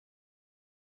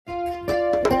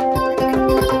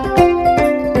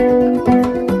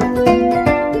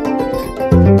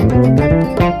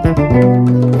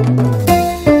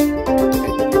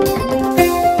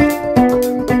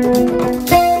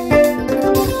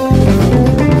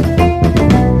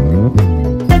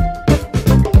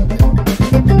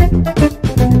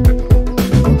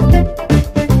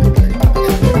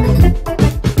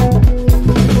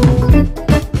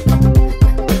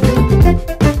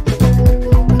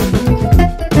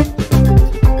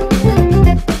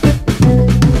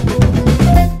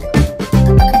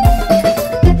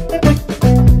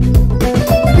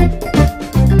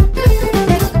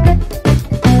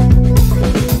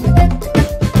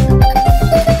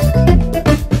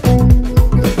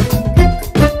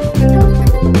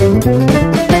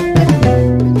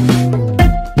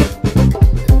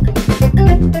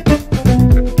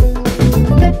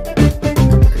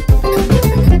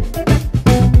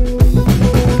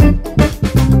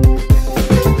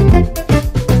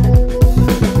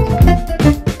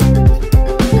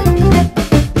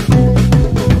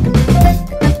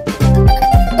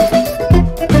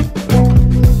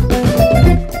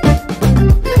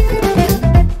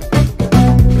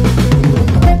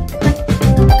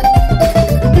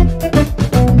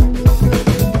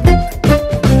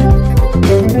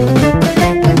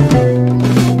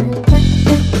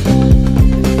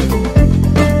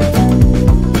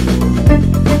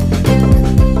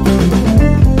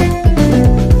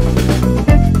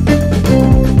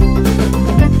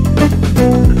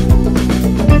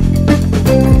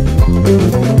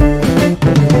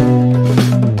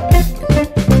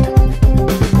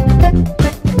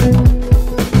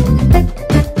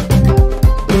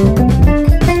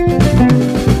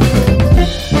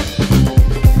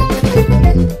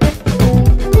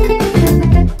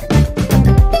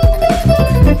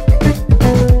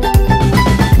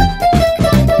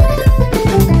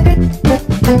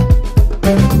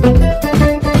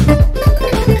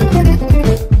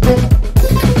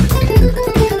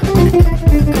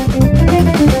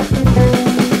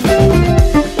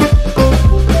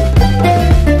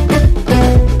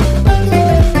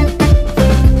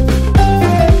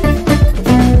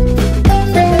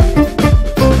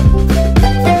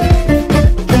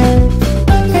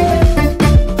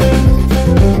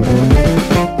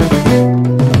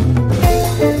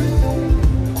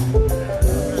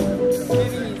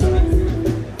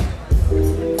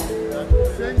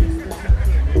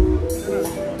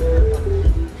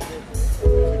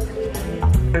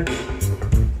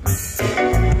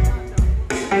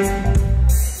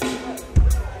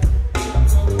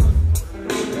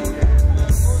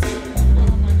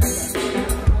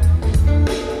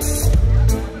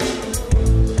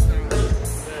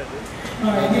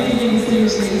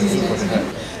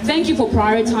you for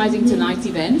prioritizing tonight's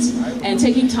event and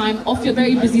taking time off your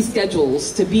very busy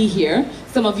schedules to be here.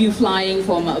 Some of you flying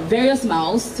from various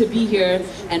miles to be here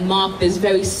and mark this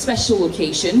very special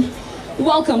occasion.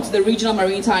 Welcome to the Regional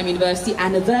Maritime University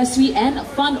Anniversary and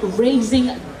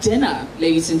Fundraising Dinner,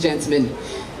 ladies and gentlemen.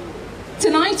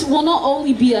 Tonight will not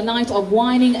only be a night of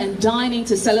wining and dining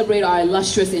to celebrate our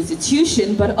illustrious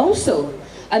institution, but also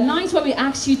a night where we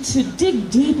ask you to dig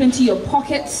deep into your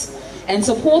pockets and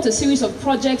support a series of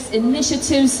projects,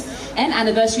 initiatives, and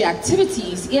anniversary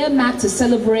activities earmarked to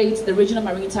celebrate the Regional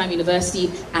Maritime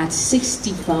University at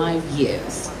 65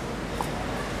 years.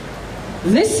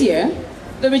 This year,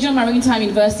 the Regional Maritime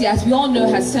University, as we all know,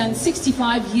 has turned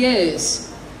 65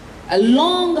 years. A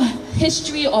long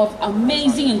history of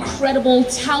amazing, incredible,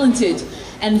 talented,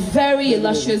 and very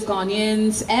illustrious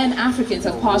Ghanaians and Africans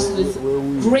have passed this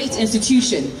great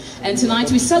institution. And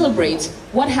tonight we celebrate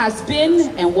what has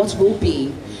been and what will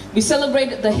be. We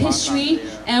celebrate the history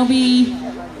and we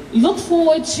look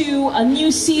forward to a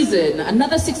new season,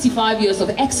 another 65 years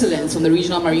of excellence from the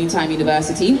Regional Maritime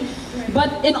University.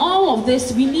 But in all of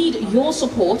this, we need your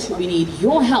support, we need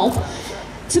your help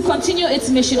to continue its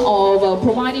mission of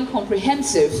providing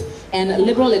comprehensive and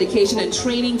liberal education and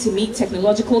training to meet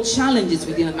technological challenges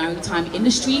within the maritime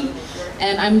industry.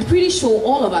 And I'm pretty sure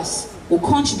all of us will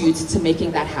contribute to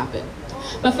making that happen.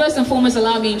 But first and foremost,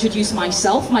 allow me to introduce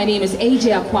myself. My name is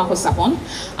AJ Akwako Sapon.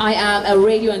 I am a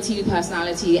radio and TV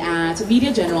personality at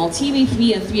Media General,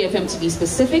 TV3 and 3FM to be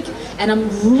specific. And I'm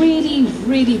really,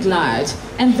 really glad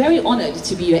and very honored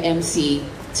to be your MC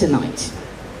tonight.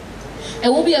 It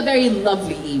will be a very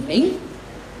lovely evening.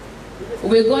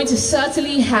 We're going to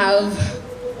certainly have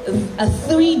a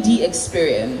 3D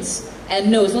experience. And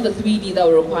no, it's not a 3D that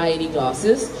will require any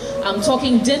glasses. I'm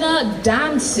talking dinner,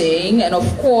 dancing, and of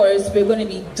course, we're going to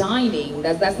be dining.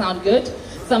 Does that sound good?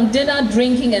 Some dinner,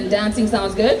 drinking, and dancing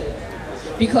sounds good?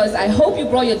 Because I hope you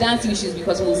brought your dancing shoes,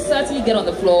 because we'll certainly get on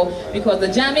the floor, because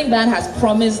the jamming band has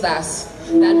promised us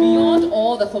that beyond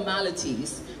all the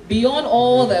formalities, beyond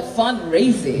all the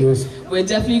fundraising, yes, we're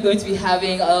definitely going to be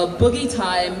having a boogie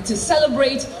time to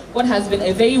celebrate what has been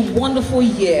a very wonderful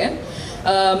year.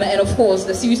 And of course,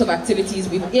 the series of activities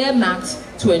we've earmarked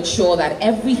to ensure that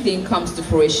everything comes to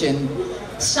fruition,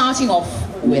 starting off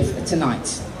with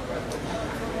tonight.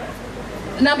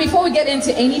 Now, before we get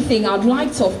into anything, I'd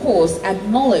like to, of course,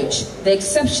 acknowledge the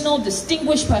exceptional,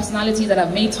 distinguished personalities that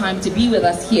have made time to be with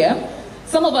us here.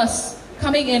 Some of us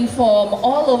coming in from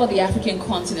all over the African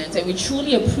continent, and we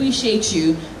truly appreciate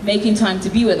you making time to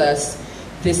be with us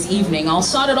this evening. I'll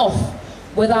start it off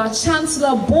with our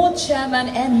Chancellor, Board Chairman,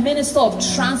 and Minister of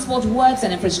Transport, Works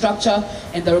and Infrastructure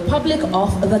in the Republic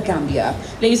of the Gambia.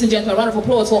 Ladies and gentlemen, a round of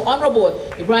applause for Honorable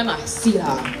Ibrahim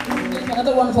Sila.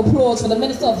 Another round of applause for the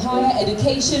Minister of Higher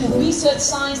Education, Research,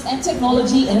 Science and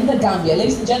Technology in the Gambia.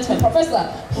 Ladies and gentlemen, Professor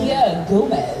Pierre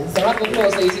Gomez. A round of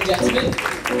applause, ladies and gentlemen.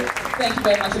 Thank you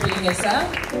very much for being here, sir.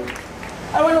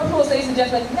 A round of applause, ladies and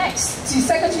gentlemen. Next, to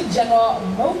Secretary General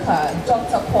MOCA,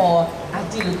 Dr. Paul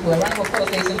Adiluku. A round of applause,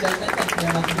 ladies and gentlemen. Thank you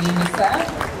very much for being here, sir.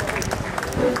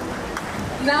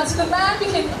 Now, to the man we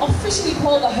can officially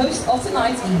call the host of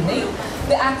tonight's evening,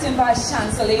 the Acting Vice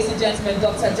Chancellor, ladies and gentlemen,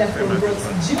 Dr. Jeffrey Brooks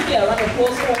Jr. A round of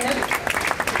applause for him.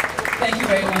 Thank you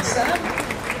very much, sir.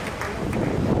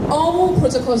 All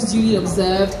protocols duly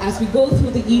observed. As we go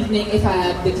through the evening, if I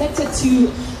have neglected to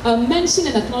mention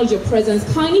and acknowledge your presence,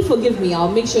 kindly forgive me.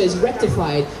 I'll make sure it's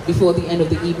rectified before the end of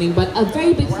the evening. But a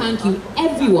very big thank you,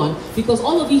 everyone, because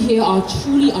all of you here are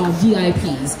truly our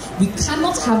VIPs. We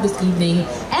cannot have this evening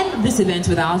and this event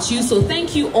without you. So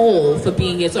thank you all for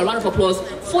being here. So a round of applause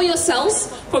for yourselves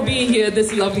for being here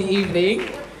this lovely evening.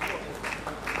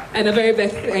 And a very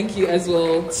big thank you as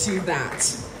well to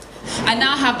that. I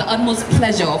now have the utmost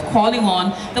pleasure of calling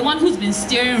on the one who's been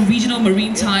steering Regional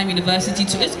Maritime University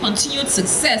to its continued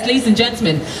success. Ladies and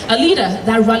gentlemen, a leader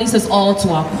that rallies us all to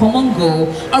our common goal.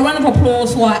 A round of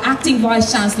applause for our Acting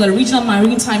Vice Chancellor, Regional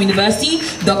Maritime University,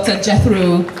 Dr.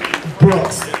 Jethro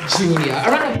Brooks Jr.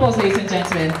 A round of applause, ladies and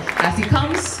gentlemen, as he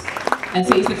comes and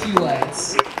says a few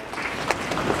words.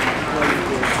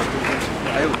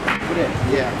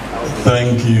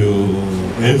 Thank you.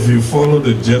 If you follow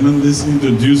the journalist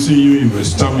introducing you, you will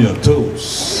stump your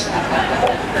toes.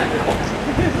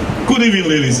 Good evening,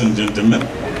 ladies and gentlemen.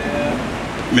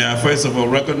 May I first of all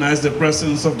recognize the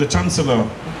presence of the Chancellor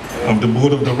of the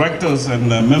Board of Directors and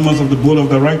members of the Board of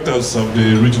Directors of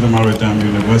the Regional Maritime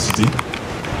University.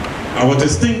 Our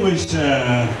distinguished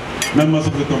members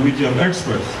of the Committee of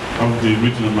Experts of the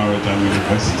Regional Maritime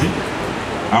University.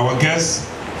 Our guests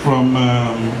from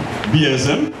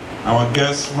BSM, our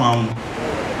guests from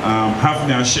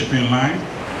Hafnia Shipping Line,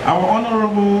 our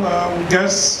honorable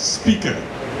guest speaker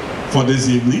for this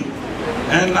evening,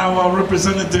 and our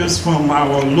representatives from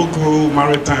our local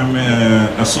maritime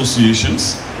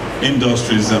associations,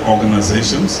 industries, and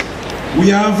organizations.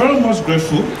 We are very much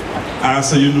grateful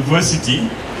as a university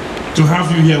to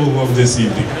have you here with us this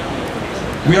evening.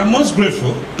 We are most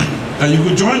grateful that you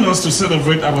could join us to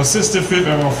celebrate our 65th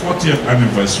and our 40th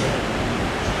anniversary.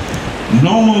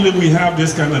 Normally we have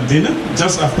this kind of dinner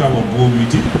just after our board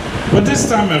meeting, but this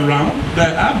time around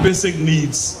there are basic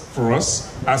needs for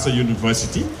us as a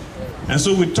university, and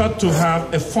so we thought to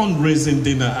have a fundraising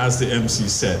dinner, as the MC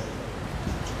said.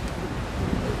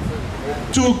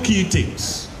 Two key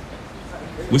things.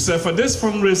 We said for this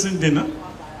fundraising dinner,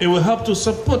 it will help to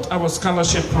support our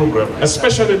scholarship program,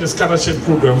 especially the scholarship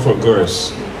program for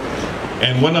girls.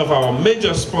 And one of our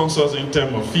major sponsors in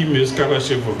terms of female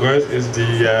scholarship for girls is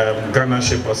the Ghana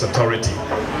Shippers Authority.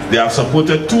 They have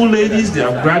supported 2 ladies, they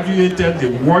have graduated,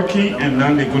 they're working, and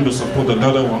now they're going to support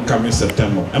another one coming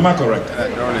September. Am I correct?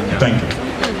 Thank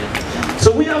you.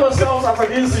 So we ourselves as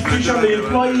an institution, the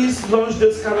employees launched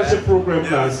this scholarship program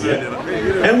last year.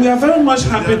 And we are very much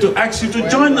happy to ask you to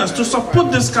join us to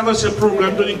support this scholarship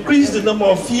program to increase the number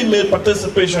of female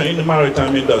participation in the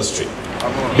maritime industry.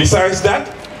 Besides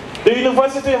that, the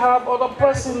university have other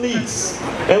pressing needs,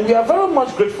 and we are very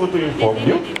much grateful to inform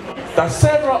you that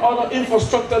several other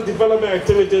infrastructure development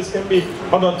activities can be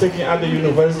undertaken at the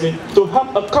university to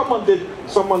help accommodate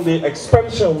some of the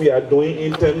expansion we are doing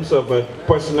in terms of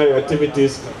personnel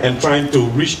activities and trying to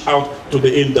reach out to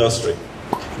the industry.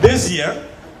 This year,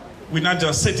 we're not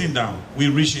just sitting down,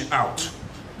 we're reaching out.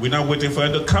 We're not waiting for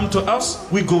them to come to us,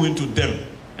 we go into them.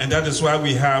 And that is why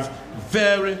we have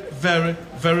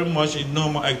very much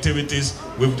enormous activities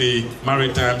with the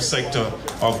maritime sector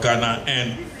of Ghana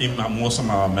and in most of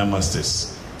our member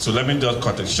states. So let me just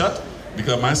cut it short,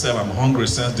 because myself, I'm hungry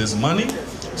since this morning.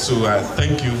 So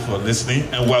thank you for listening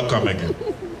and welcome again.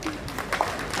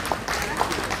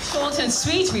 Short and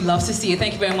sweet, we love to see you.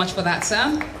 Thank you very much for that,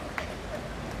 sir.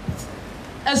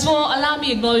 As well, allow me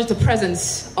to acknowledge the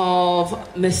presence of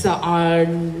Mr.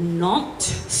 Arnott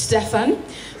Stefan.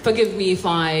 Forgive me if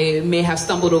I may have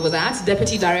stumbled over that.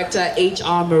 Deputy Director,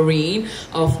 HR Marine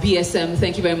of BSM.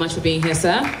 Thank you very much for being here,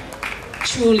 sir.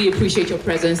 Truly appreciate your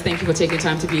presence. Thank you for taking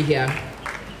time to be here.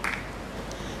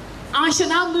 I shall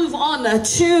now move on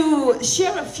to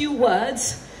share a few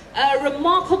words. A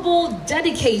remarkable,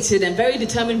 dedicated, and very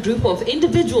determined group of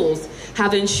individuals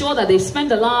have ensured that they've spent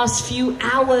the last few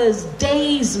hours,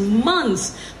 days,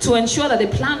 months to ensure that they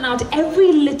plan out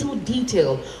every little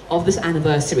detail of this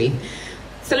anniversary.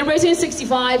 Celebrating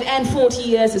 65 and 40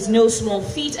 years is no small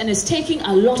feat, and is taking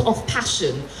a lot of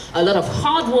passion, a lot of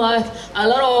hard work, a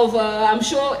lot of, I'm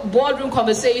sure, boardroom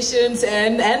conversations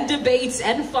and debates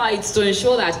and fights to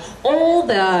ensure that all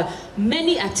the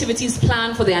many activities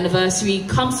planned for the anniversary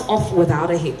comes off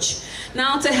without a hitch.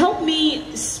 Now, to help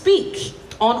me speak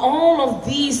on all of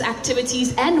these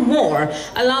activities and more,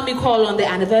 allow me to call on the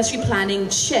Anniversary Planning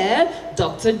Chair,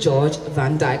 Dr. George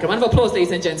Van Dyke. A round of applause,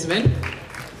 ladies and gentlemen.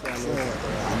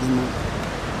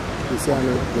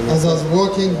 As I was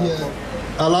walking here,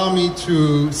 allow me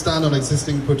to stand on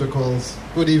existing protocols.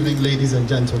 Good evening, ladies and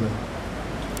gentlemen.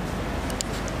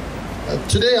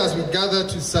 Today, as we gather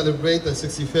to celebrate the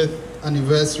 65th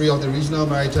anniversary of the Regional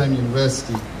Maritime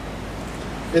University,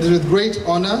 it is with great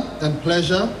honor and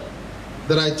pleasure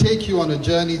that I take you on a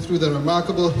journey through the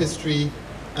remarkable history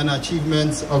and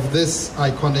achievements of this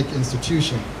iconic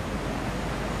institution.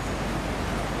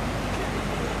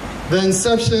 The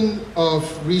inception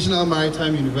of Regional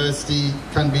Maritime University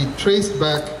can be traced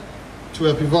back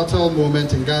to a pivotal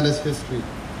moment in Ghana's history,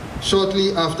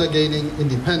 shortly after gaining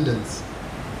independence.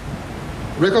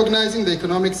 Recognizing the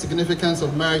economic significance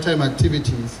of maritime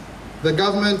activities, the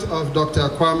government of Dr.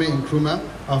 Kwame Nkrumah,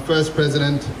 our first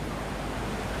president,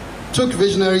 took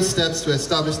visionary steps to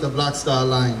establish the Black Star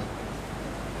Line.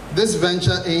 This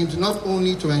venture aimed not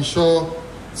only to ensure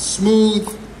smooth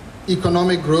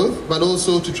economic growth, but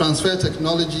also to transfer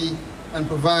technology and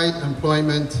provide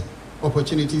employment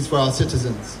opportunities for our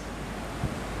citizens.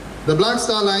 The Black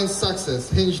Star Line's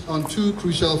success hinged on two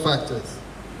crucial factors: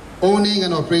 owning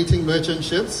and operating merchant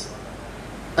ships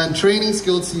and training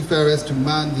skilled seafarers to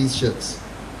man these ships,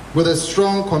 with a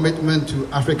strong commitment to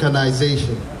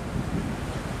Africanization.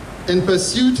 In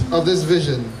pursuit of this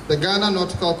vision, the Ghana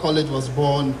Nautical College was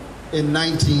born in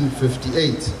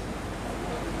 1958.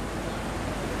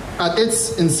 At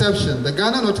its inception, the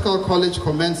Ghana Nautical College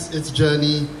commenced its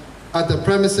journey at the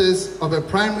premises of a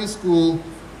primary school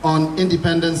on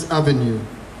Independence Avenue,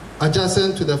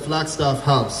 adjacent to the Flagstaff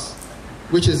House,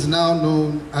 which is now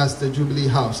known as the Jubilee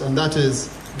House, and that is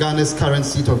Ghana's current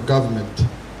seat of government.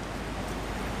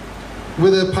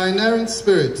 With a pioneering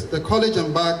spirit, the college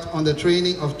embarked on the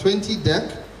training of 20 deck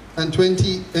and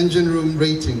 20 engine room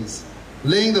ratings,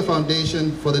 laying the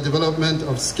foundation for the development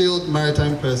of skilled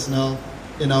maritime personnel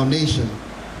in our nation.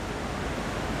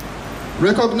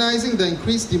 Recognizing the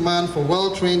increased demand for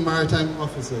well-trained maritime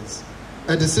officers,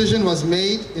 a decision was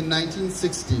made in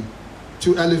 1960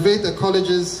 to elevate the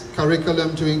college's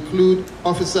curriculum to include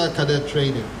officer cadet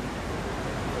training.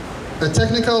 A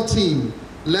technical team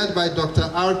led by Dr.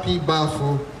 R.P.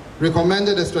 Bafo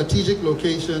recommended a strategic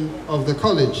location of the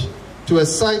college to a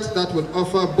site that would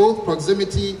offer both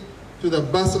proximity to the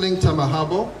bustling Tama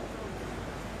Harbor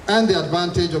and the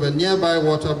advantage of a nearby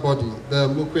water body, the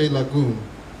Mukwe Lagoon.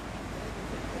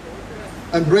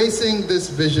 Embracing this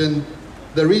vision,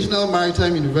 the Regional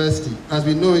Maritime University, as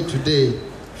we know it today,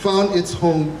 found its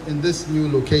home in this new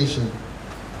location.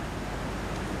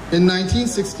 In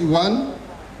 1961,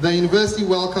 the university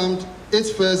welcomed its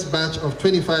first batch of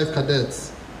 25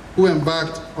 cadets who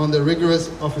embarked on the rigorous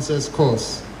officers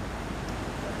course.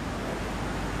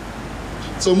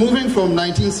 So moving from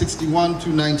 1961 to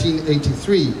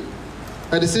 1983,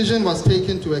 a decision was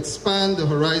taken to expand the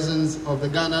horizons of the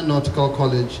Ghana Nautical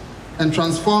College and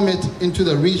transform it into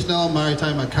the Regional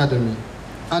Maritime Academy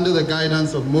under the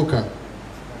guidance of MOCA.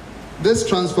 This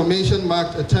transformation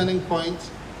marked a turning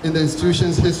point in the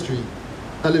institution's history,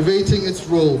 elevating its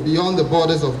role beyond the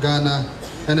borders of Ghana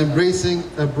and embracing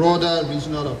a broader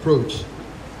regional approach.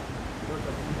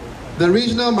 The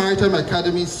Regional Maritime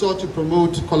Academy sought to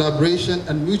promote collaboration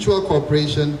and mutual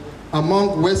cooperation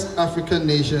among West African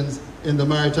nations in the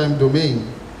maritime domain.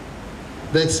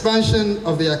 The expansion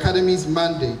of the Academy's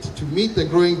mandate to meet the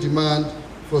growing demand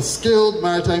for skilled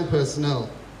maritime personnel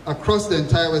across the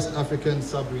entire West African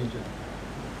sub-region.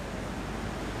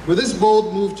 With this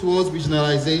bold move towards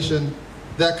regionalization,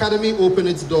 the Academy opened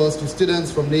its doors to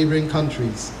students from neighboring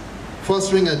countries,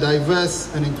 fostering a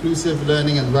diverse and inclusive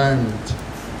learning environment.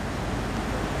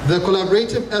 The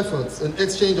collaborative efforts and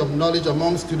exchange of knowledge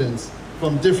among students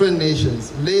from different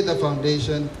nations laid the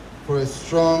foundation for a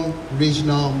strong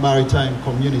regional maritime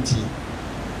community.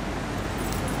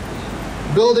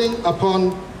 Building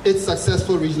upon its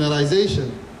successful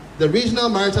regionalization, the Regional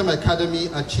Maritime Academy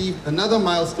achieved another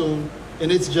milestone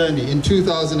in its journey in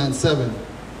 2007,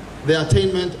 the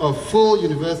attainment of full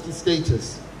university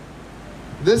status.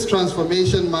 This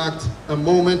transformation marked a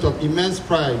moment of immense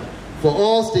pride for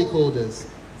all stakeholders,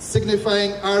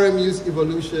 signifying RMU's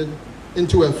evolution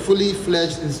into a fully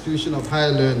fledged institution of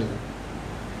higher learning.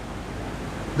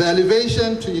 The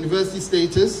elevation to university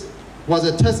status was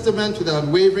a testament to the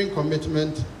unwavering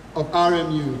commitment of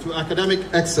RMU to academic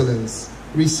excellence,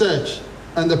 research,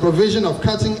 and the provision of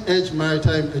cutting-edge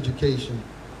maritime education.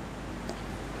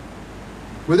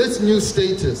 With its new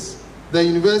status, the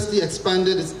university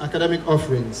expanded its academic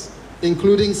offerings,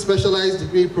 including specialized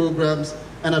degree programs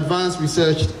and advanced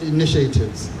research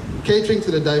initiatives, catering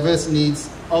to the diverse needs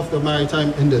of the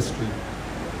maritime industry.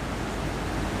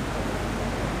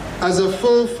 As a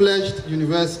full-fledged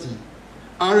university,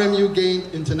 RMU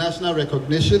gained international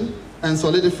recognition and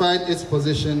solidified its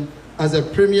position as a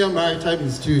premier maritime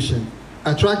institution,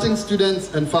 attracting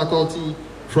students and faculty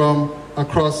from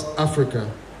across Africa.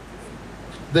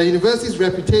 The university's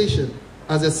reputation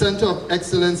as a center of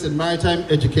excellence in maritime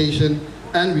education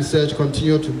and research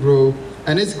continued to grow,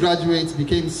 and its graduates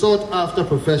became sought-after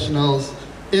professionals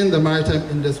in the maritime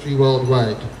industry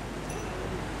worldwide.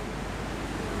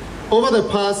 Over the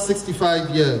past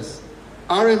 65 years,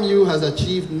 RMU has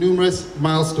achieved numerous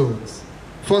milestones,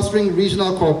 fostering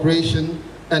regional cooperation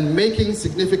and making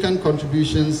significant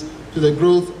contributions to the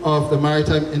growth of the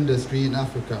maritime industry in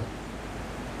Africa.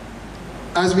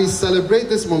 As we celebrate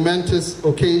this momentous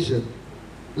occasion,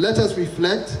 let us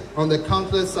reflect on the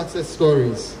countless success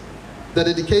stories, the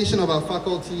dedication of our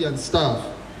faculty and staff,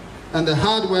 and the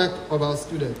hard work of our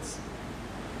students.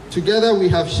 Together, we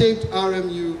have shaped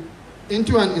RMU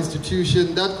into an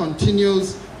institution that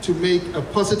continues to make a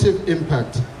positive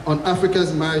impact on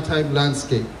Africa's maritime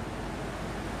landscape.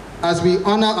 As we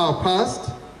honor our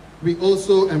past, we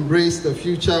also embrace the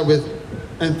future with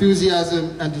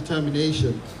enthusiasm and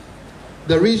determination.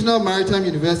 The Regional Maritime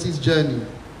University's journey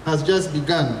has just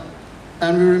begun,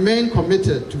 and we remain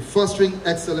committed to fostering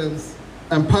excellence,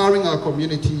 empowering our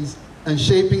communities, and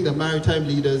shaping the maritime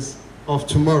leaders of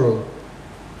tomorrow.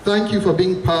 Thank you for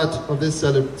being part of this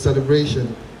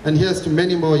celebration, and here's to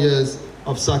many more years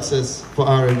of success for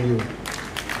RMU.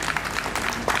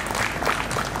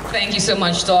 Thank you so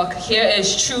much, Doc. Here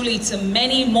is truly to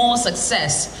many more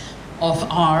success of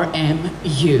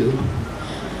RMU.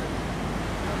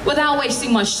 Without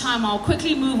wasting much time, I'll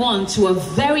quickly move on to a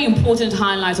very important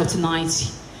highlight of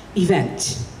tonight's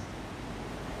event.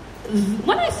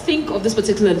 when I think of this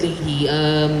particular lady,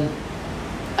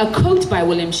 a quote by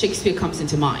William Shakespeare comes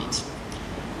into mind.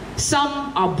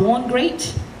 Some are born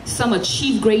great, some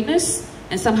achieve greatness,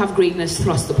 and some have greatness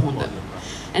thrust upon them.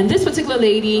 And this particular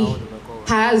lady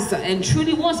has and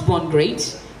truly was born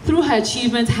great. Through her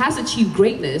achievement, has achieved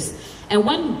greatness. And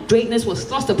when greatness was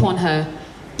thrust upon her,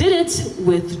 did it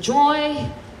with joy,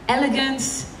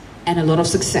 elegance, and a lot of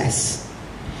success.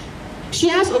 She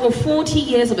has over 40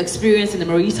 years of experience in the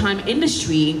maritime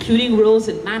industry, including roles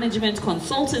in management,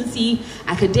 consultancy,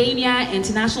 academia,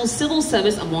 international civil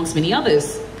service, amongst many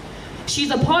others. She's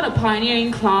a part of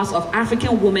pioneering class of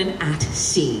African women at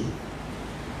sea.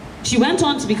 She went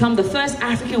on to become the first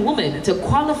African woman to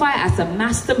qualify as a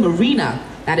master mariner,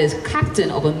 that is, captain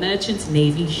of a merchant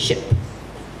navy ship.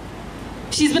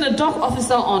 She's been a dock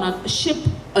officer on a ship,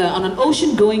 on an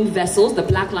ocean-going vessel, the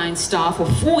Black Line Star, for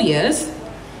 4 years,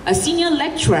 a senior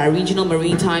lecturer at Regional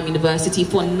Maritime University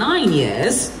for 9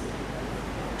 years,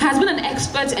 has been an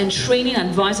expert and training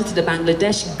advisor to the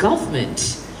Bangladesh government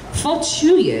for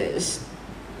 2 years,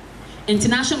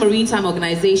 International Maritime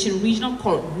Organization Regional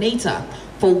Coordinator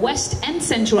for West and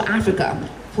Central Africa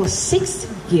for 6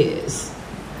 years.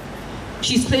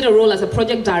 She's played a role as a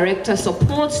project director,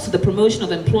 supports to the promotion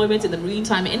of employment in the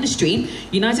maritime industry,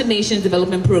 United Nations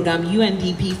Development Program,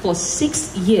 UNDP, for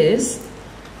 6 years,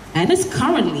 and is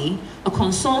currently a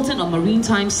consultant on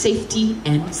maritime safety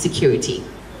and security.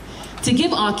 To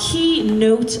give our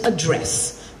keynote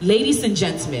address, ladies and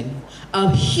gentlemen,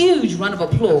 a huge round of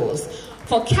applause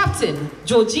for Captain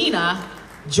Georgina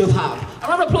Jobab. A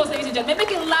round of applause, ladies and gentlemen.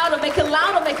 Make it louder, make it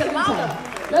louder, make it louder.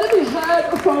 Let it be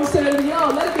heard from Sierra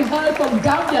Leone. Let it be heard from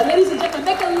Gambia. Ladies and gentlemen,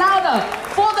 make it louder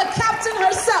for the captain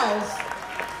herself.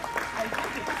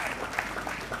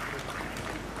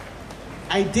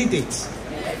 I did it.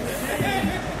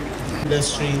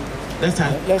 Industry that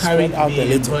has carried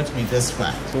me and brought me this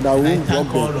far. So that I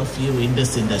thank all of you in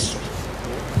this industry.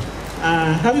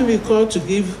 Having been called to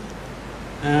give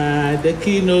the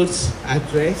keynote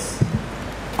address,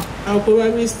 I'll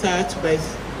probably start by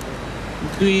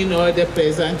doing all the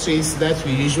pleasantries that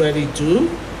we usually do,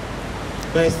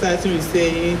 by starting with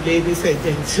saying, ladies and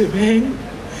gentlemen,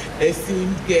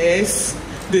 esteemed guests,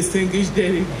 distinguished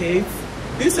delegates.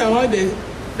 These are all the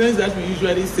things that we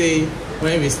usually say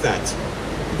when we start.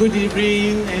 Good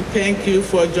evening and thank you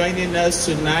for joining us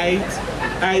tonight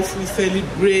as we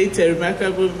celebrate a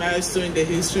remarkable milestone in the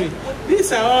history.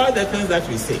 These are all the things that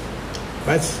we say.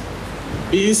 But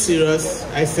being serious,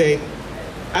 I say,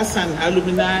 as an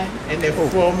alumni and a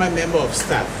former member of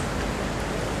staff,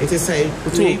 it is a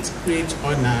great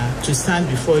honor to stand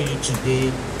before you today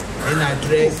and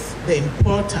address the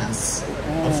importance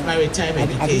of maritime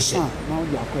education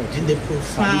and the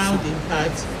profound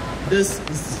impact this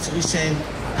institution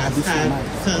has had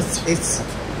since its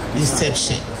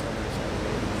inception.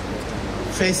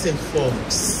 First and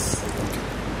foremost,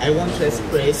 I want to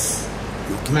express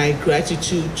my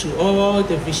gratitude to all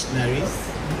the visionaries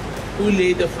who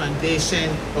laid the foundation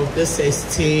of this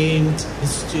esteemed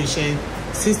institution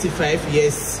 65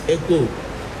 years ago.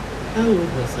 How old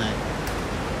was I?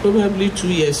 Probably 2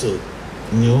 years old,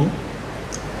 you know?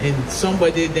 And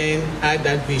somebody then had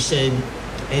that vision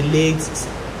and laid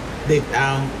it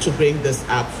down to bring this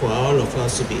up for all of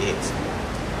us to be it.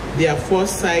 Their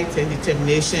foresight and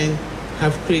determination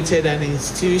have created an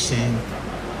institution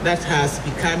that has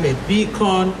become a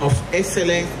beacon of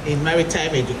excellence in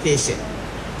maritime education,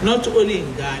 not only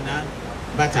in Ghana,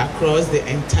 but across the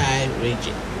entire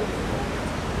region.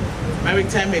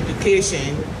 Maritime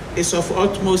education is of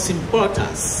utmost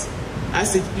importance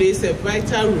as it plays a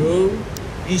vital role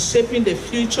in shaping the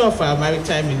future of our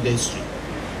maritime industry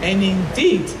and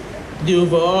indeed the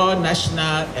overall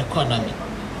national economy.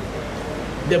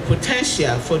 The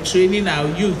potential for training our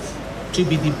youth to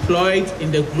be deployed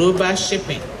in the global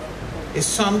shipping is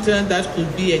something that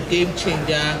could be a game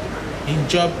changer in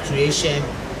job creation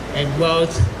and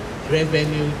wealth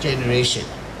revenue generation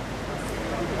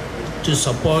to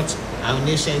support our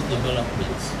nation's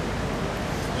development.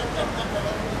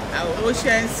 Our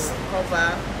oceans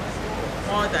cover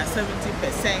more than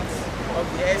 70%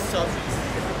 of the Earth's surface,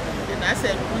 and as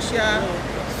a crucial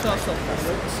source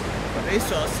of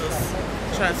resources,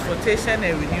 transportation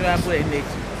and renewable energy.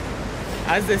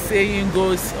 As the saying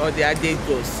goes, or the adage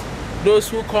goes, those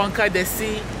who conquer the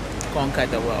sea, conquer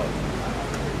the world.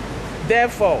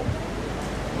 Therefore,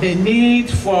 the need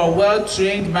for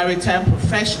well-trained maritime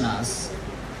professionals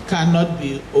cannot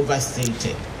be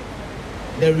overstated.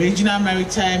 The Regional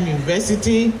Maritime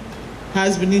University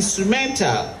has been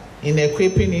instrumental in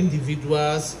equipping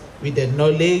individuals with the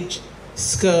knowledge,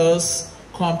 skills,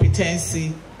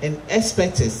 competency, and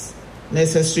expertise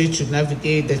necessary to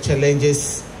navigate the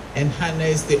challenges and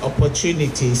harness the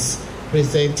opportunities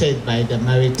presented by the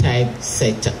maritime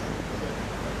sector.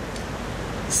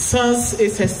 Since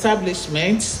its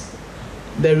establishment,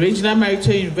 the Regional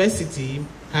Maritime University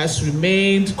has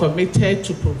remained committed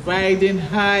to providing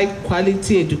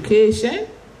high-quality education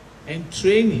and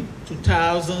training to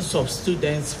thousands of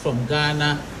students from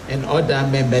Ghana and other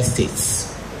member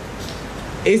states.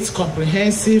 Its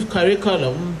comprehensive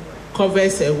curriculum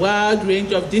covers a wide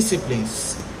range of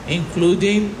disciplines,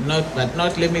 including, but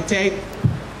not limited,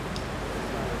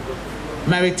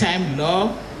 maritime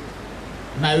law,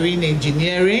 marine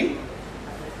engineering,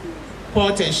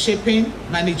 port and shipping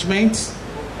management,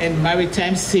 and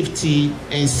maritime safety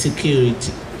and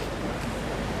security.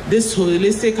 This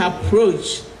holistic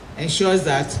approach ensures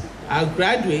that our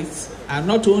graduates are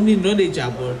not only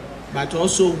knowledgeable, but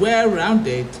also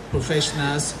well-rounded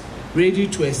professionals ready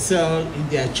to excel in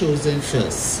their chosen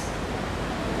fields.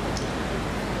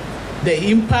 The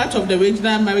impact of the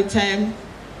Regional Maritime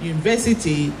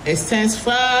University extends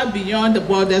far beyond the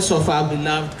borders of our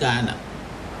beloved Ghana.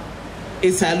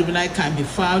 Its alumni can be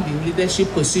found in leadership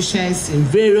positions in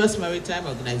various maritime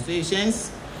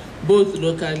organizations, both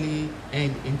locally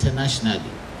and internationally.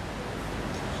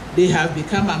 They have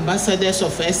become ambassadors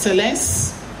of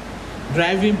excellence,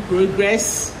 driving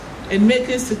progress and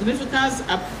making significant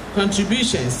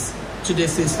contributions to the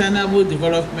sustainable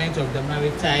development of the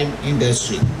maritime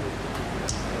industry.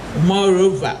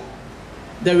 Moreover,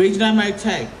 the Regional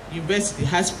Maritime University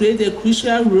has played a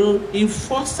crucial role in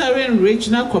fostering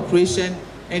regional cooperation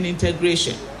and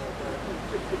integration.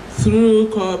 Through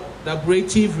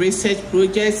collaborative research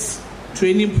projects,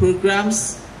 training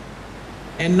programs,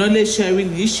 and knowledge-sharing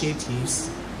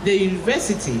initiatives, the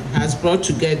university has brought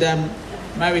together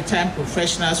maritime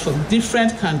professionals from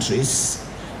different countries,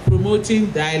 promoting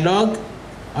dialogue,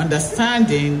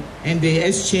 understanding, and the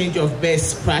exchange of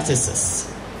best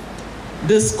practices.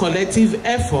 This collective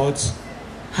effort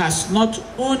has not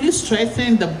only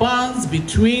strengthened the bonds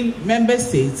between member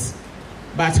states,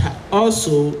 but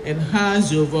also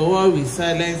enhanced the overall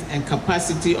resilience and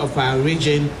capacity of our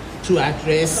region to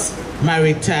address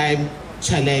maritime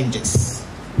challenges.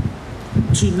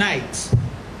 Tonight,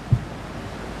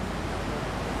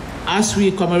 as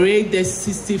we commemorate the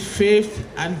 65th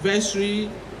anniversary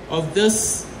of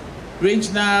this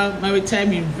Regional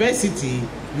Maritime University,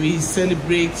 we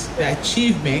celebrate the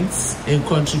achievements and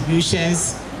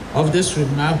contributions of this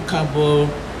remarkable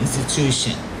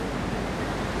institution.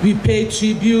 We pay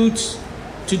tribute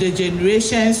to the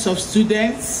generations of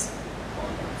students,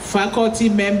 faculty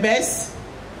members,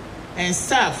 and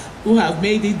staff who have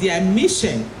made it their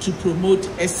mission to promote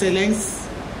excellence,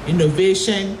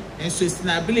 innovation, and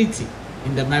sustainability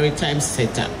in the maritime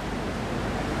sector.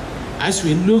 As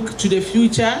we look to the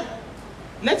future,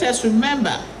 let us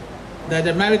remember that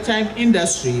the maritime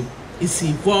industry is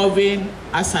evolving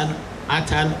at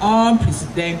an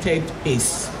unprecedented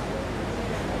pace.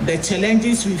 The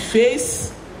challenges we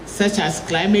face, such as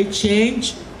climate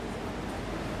change,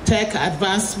 tech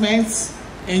advancements,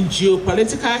 and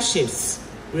geopolitical shifts,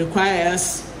 require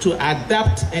us to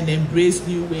adapt and embrace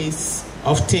new ways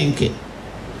of thinking.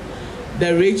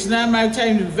 The Regional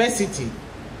Maritime University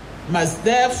must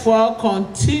therefore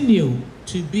continue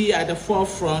to be at the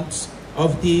forefront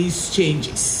of these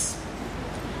changes,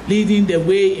 leading the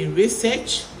way in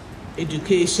research,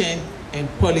 education, and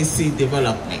policy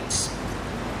development.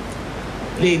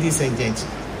 Ladies and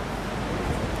gentlemen,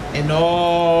 and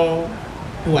all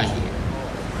who are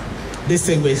here,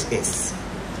 distinguished guests,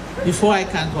 before I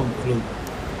can conclude,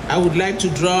 I would like to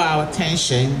draw our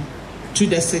attention to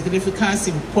the significant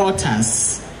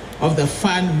importance of the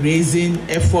fundraising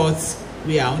efforts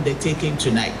we are undertaking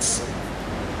tonight.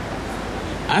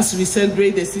 As we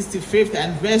celebrate the 65th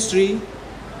anniversary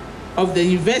of the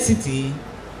university,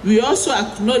 we also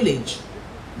acknowledge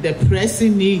the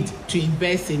pressing need to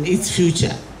invest in its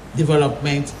future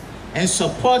development and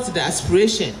support the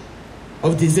aspiration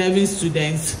of deserving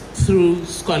students through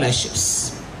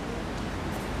scholarships.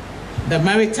 The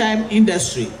maritime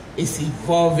industry is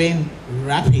evolving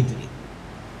rapidly,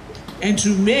 and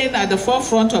to remain at the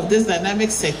forefront of this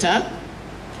dynamic sector,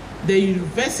 the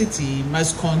university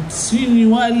must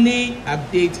continually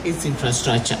update its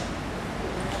infrastructure,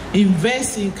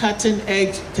 invest in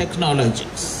cutting-edge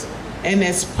technologies, and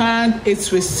expand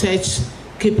its research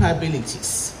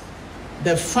capabilities.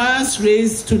 The funds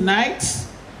raised tonight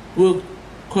will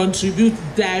contribute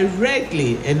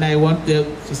directly, and I want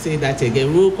to say that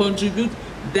again, will contribute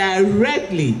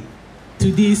directly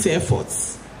to these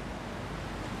efforts,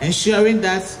 ensuring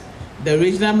that the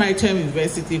Regional Maritime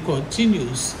University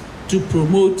continues to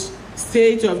promote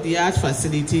state-of-the-art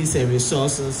facilities and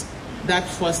resources that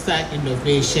foster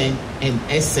innovation and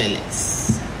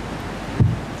excellence.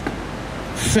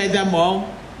 Furthermore,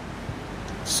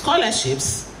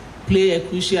 scholarships play a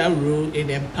crucial role in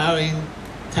empowering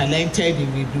talented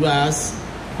individuals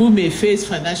who may face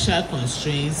financial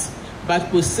constraints but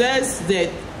possess the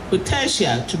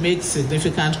potential to make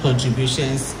significant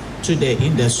contributions to the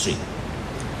industry.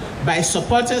 By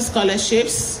supporting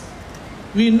scholarships,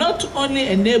 we not only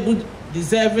enable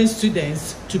deserving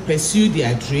students to pursue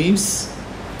their dreams,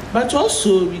 but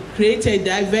also we create a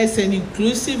diverse and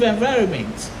inclusive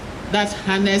environment that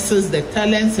harnesses the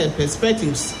talents and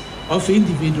perspectives of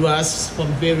individuals from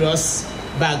various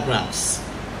backgrounds.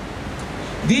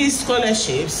 These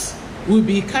scholarships will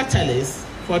be catalysts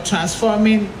for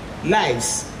transforming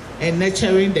lives and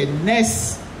nurturing the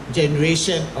next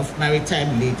generation of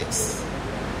maritime leaders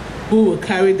who will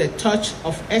carry the torch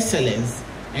of excellence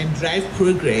and drive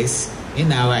progress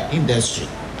in our industry.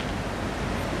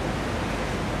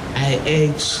 I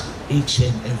urge each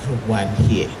and everyone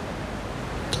here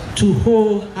to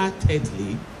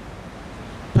wholeheartedly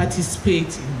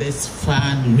participate in this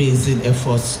fundraising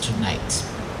efforts tonight.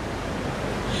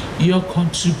 Your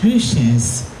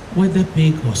contributions, whether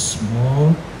big or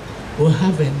small, will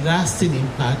have a lasting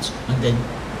impact on the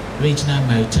Regional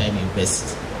Maritime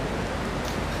University,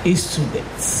 its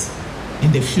students,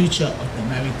 in the future of the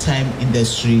maritime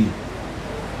industry.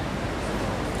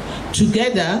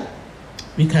 Together,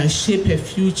 we can shape a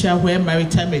future where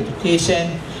maritime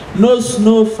education knows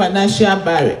no financial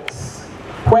barriers,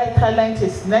 where talent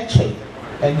is nurtured,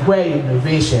 and where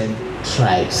innovation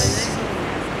thrives.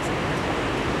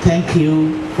 Thank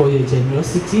you for your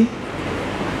generosity,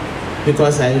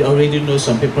 because I already know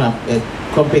some people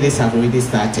companies have already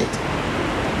started.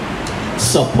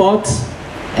 Support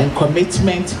and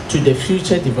commitment to the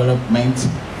future development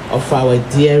of our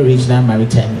dear Regional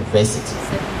Maritime University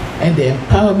and the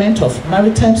empowerment of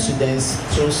maritime students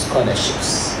through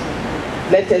scholarships.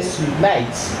 Let us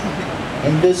unite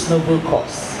in this noble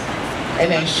cause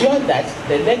and ensure that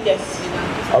the legacy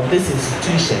of this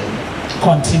institution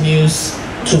continues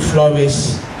to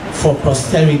flourish for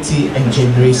posterity and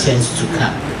generations to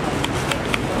come.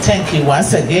 Thank you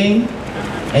once again,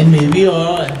 and may we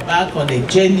all embark on a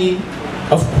journey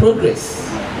of progress,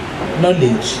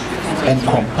 knowledge, and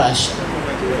compassion.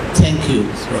 Thank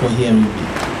you for hearing me.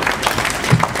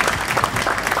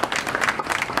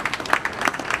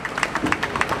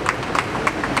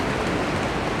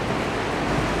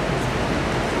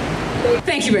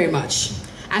 Thank you very much.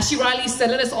 As she rightly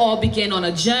said, let us all begin on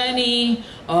a journey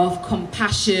of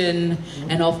compassion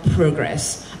and of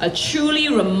progress. A truly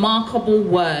remarkable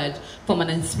word from an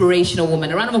inspirational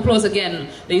woman. A round of applause again,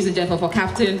 ladies and gentlemen, for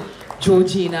Captain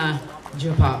Georgina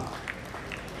Jopa.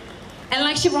 And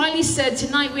like she rightly said,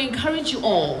 tonight we encourage you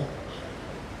all,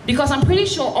 because I'm pretty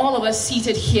sure all of us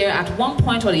seated here at one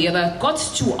point or the other got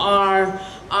to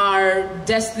our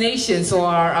destinations or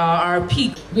our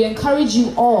peak. We encourage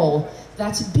you all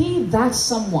that be that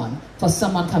someone for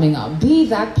someone coming up. Be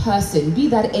that person, be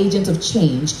that agent of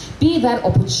change, be that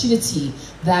opportunity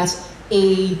that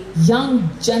a young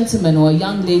gentleman or a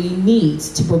young lady needs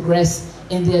to progress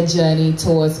in their journey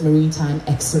towards maritime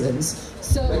excellence.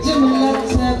 So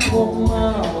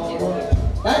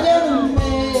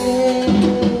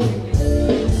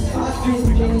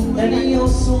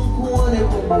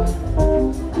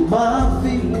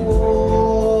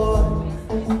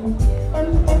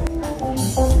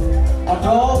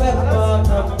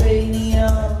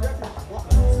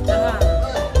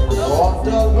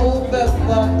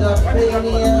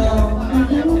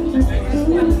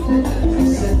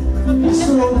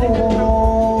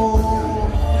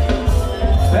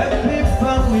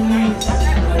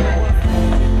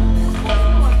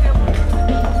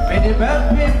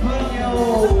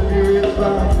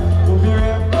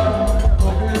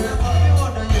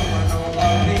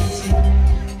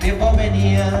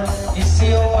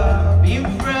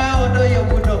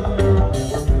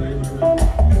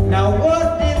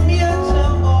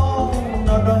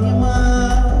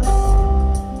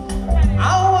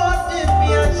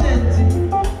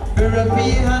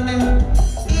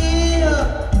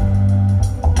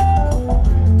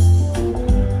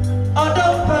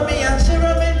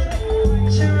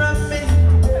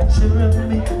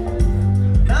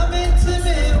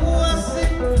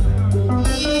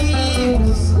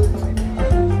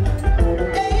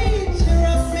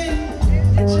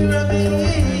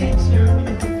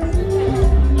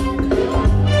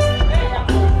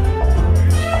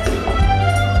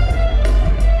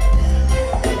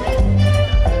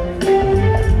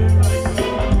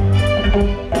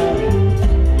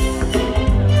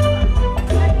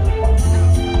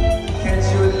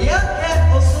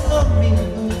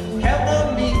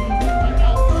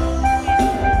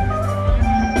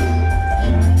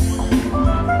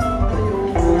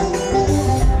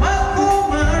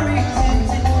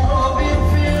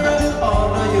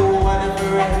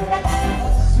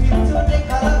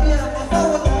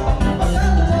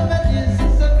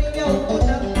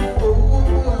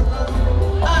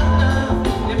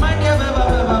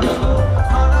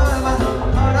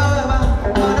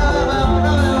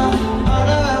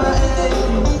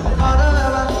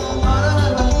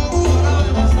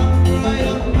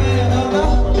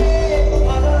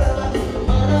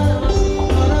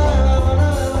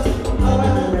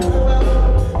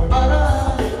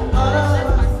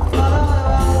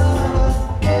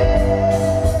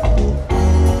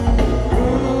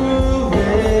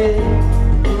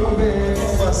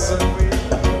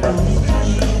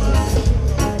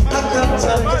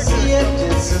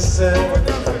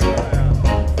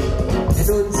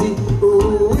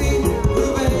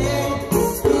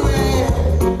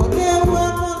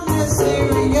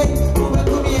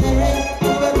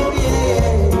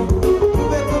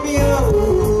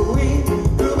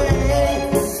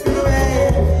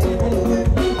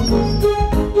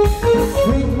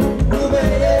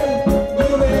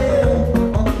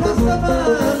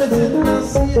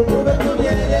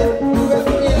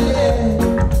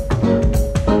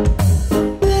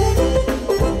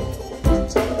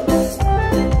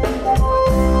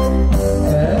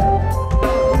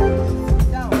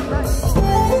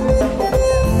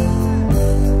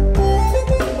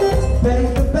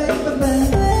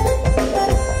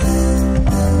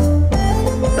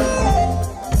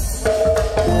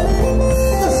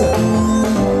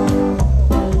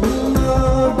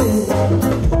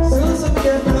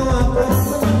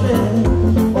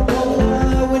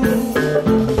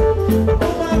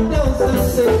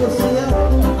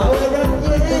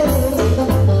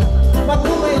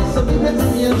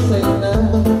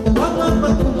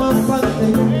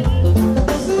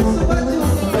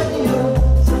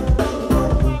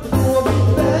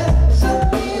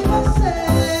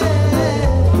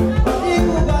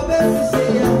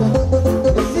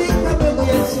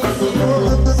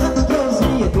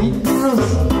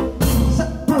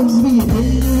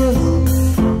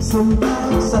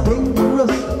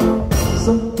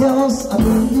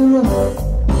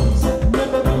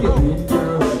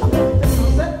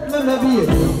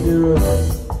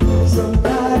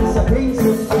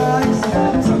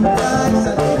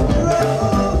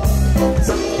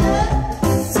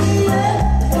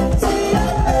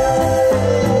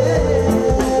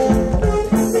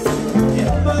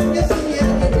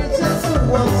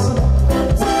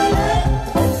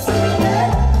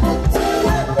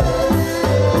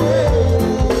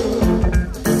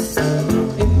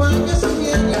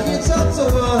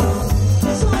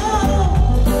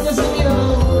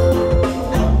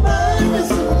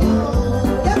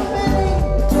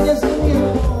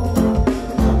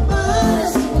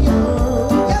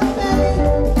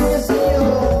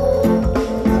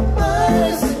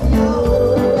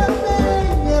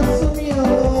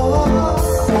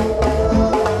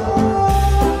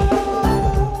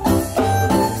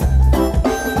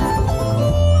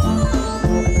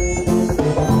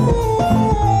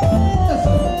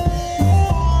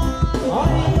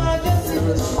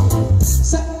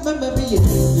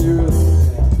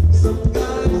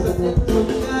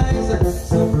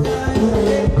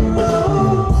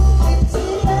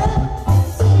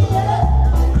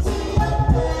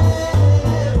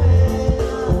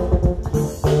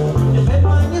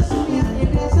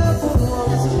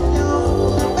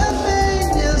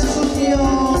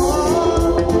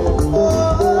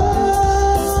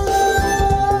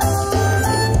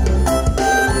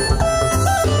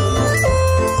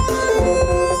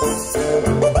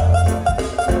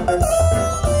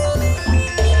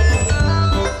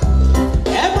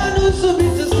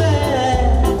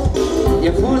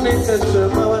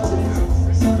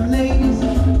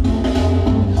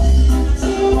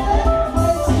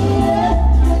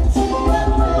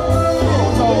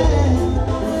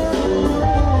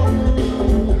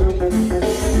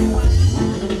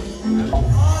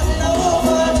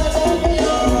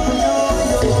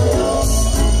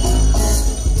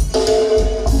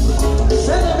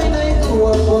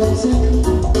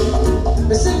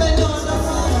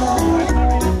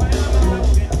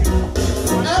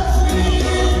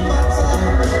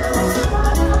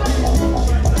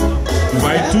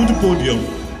To the podium,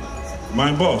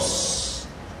 my boss,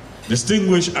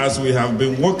 distinguished as we have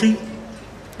been working,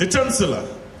 the Chancellor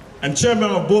and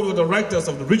Chairman of Board of Directors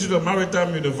of the Regional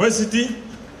Maritime University,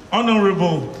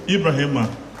 Honorable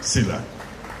Ibrahima Sila.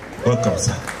 Welcome,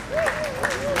 sir.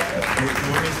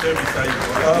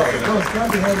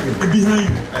 Behind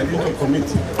you. I need to commit.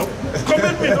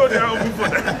 Commit me, no, they are open for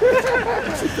that.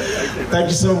 Thank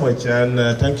you so much,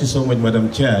 and thank you so much,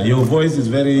 Madam Chair. Your voice is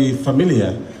very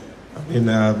familiar.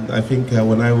 I think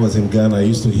when I was in Ghana, I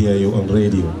used to hear you on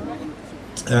radio.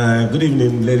 Good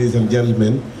evening, ladies and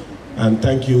gentlemen, and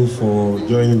thank you for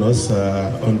joining us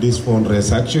on this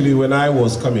fundraiser. Actually, when I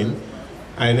was coming,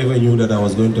 I never knew that I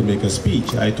was going to make a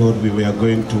speech. I thought we were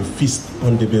going to feast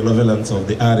on the benevolence of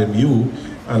the RMU,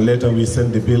 and later we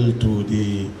sent the bill to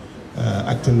the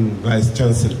acting Vice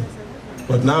Chancellor.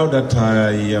 But now that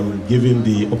I am given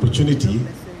the opportunity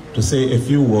to say a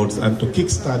few words and to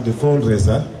kickstart the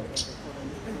fundraiser,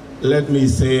 let me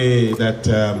say that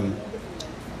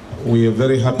we are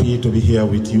very happy to be here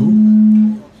with you,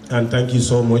 and thank you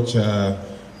so much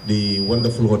the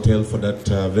wonderful hotel for that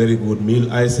very good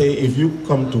meal. I say if you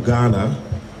come to Ghana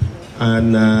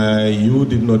and you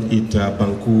did not eat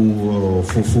banku or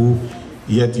fufu,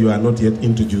 yet you are not yet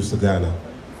introduced to Ghana.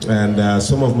 And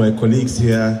some of my colleagues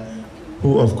here,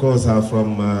 who of course are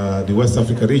from the West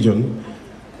Africa region,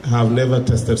 have never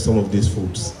tested some of these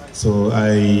foods. So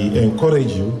I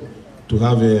encourage you to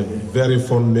have a very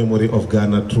fond memory of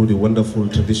Ghana through the wonderful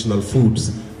traditional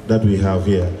foods that we have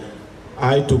here.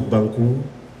 I took banku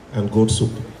and goat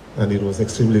soup, and it was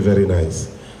extremely very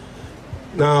nice.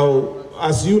 Now,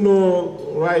 as you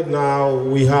know, right now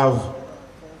we have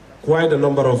quite a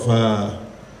number of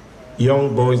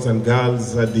young boys and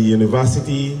girls at the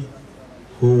university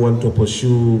who want to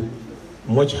pursue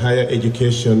much higher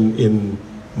education in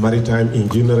maritime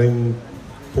engineering,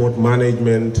 port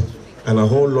management, and a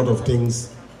whole lot of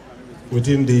things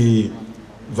within the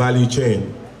value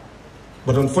chain.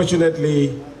 But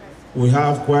unfortunately, we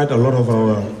have quite a lot of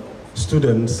our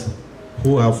students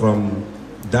who are from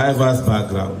diverse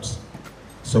backgrounds,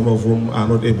 some of whom are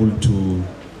not able to,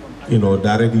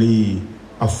 directly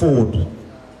afford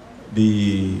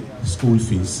the school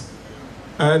fees.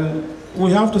 And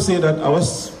we have to say that our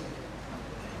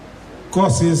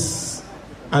courses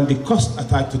and the cost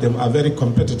attached to them are very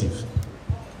competitive.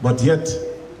 But yet,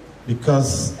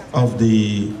 because of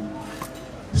the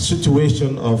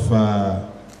situation of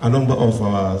a number of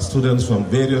our students from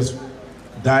various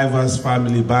diverse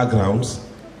family backgrounds,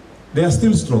 they are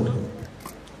still struggling.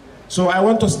 So I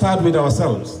want to start with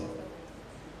ourselves.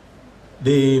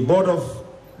 The Board of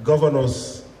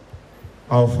Governors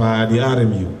of the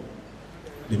RMU,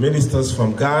 the ministers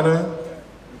from Ghana,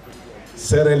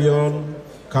 Sierra Leone,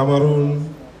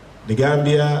 Cameroon, the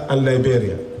Gambia, and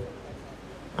Liberia.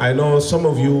 I know some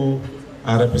of you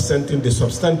are representing the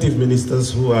substantive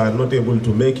ministers who are not able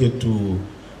to make it to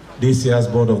this year's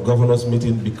Board of Governors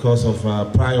meeting because of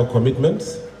prior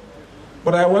commitments.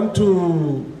 But I want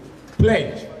to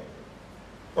pledge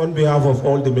on behalf of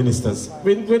all the ministers.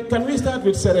 Can we start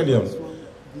with Sierra Leone?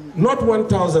 Not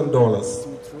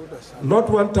 $1,000, not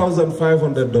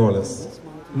 $1,500,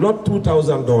 not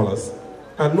 $2,000,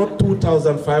 and not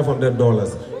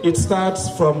 $2,500. It starts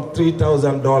from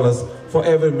 $3,000 for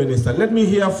every minister. Let me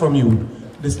hear from you,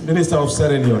 this Minister of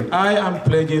Sierra Leone. I am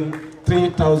pledging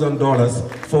 $3,000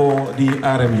 for the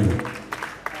RMU.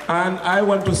 And I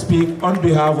want to speak on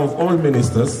behalf of all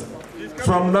ministers.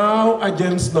 From now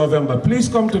against November, please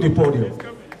come to the podium.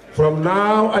 From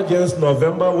now against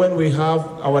November, when we have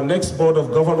our next Board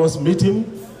of Governors meeting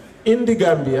in the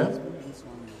Gambia,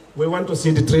 we want to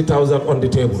see the 3,000 on the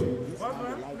table.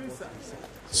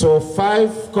 So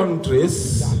 5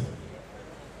 countries,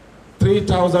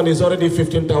 3,000 is already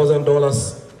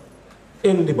 $15,000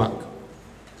 in the bank.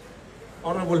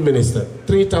 Honorable Minister,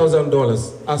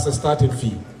 $3,000 as a starting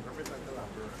fee.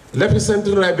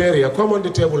 Representing Liberia, come on the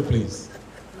table, please.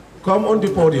 Come on the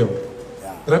podium.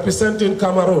 Representing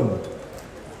Cameroon,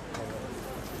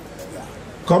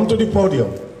 come to the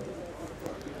podium.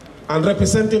 And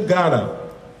representing Ghana,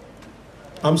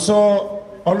 I'm so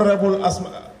honorable as...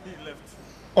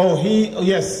 Oh,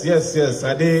 yes.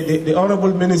 The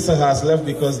honorable minister has left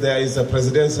because there is a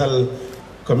presidential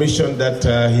commission that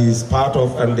he is part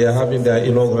of, and they are having their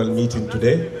inaugural meeting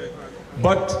today.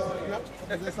 But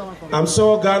I'm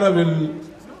sure Ghana will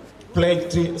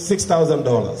pledge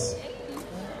 $6,000.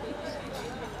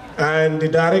 And the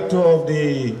director of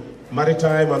the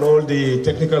Maritime and all the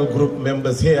technical group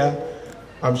members here,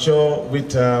 I'm sure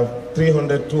with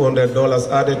 $300, $200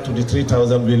 added to the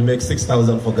 3,000 will make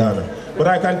 6,000 for Ghana. But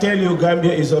I can tell you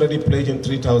Gambia is already pledging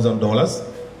 $3,000.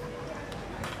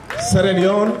 Sierra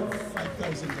Leone,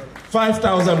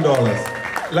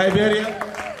 $5,000. Liberia?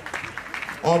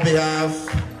 On behalf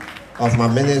of my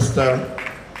minister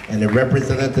and the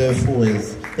representative who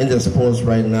is indisposed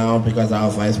right now because our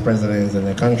vice president is in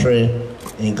the country,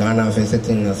 in Ghana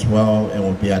visiting as well and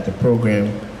will be at the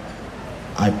program,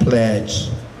 I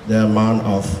pledge the amount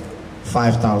of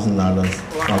 $5,000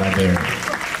 for Liberia.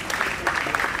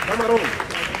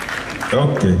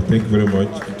 Okay, thank you very much.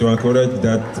 To encourage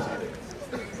that,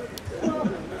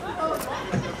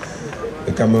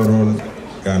 the Cameroon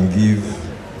can give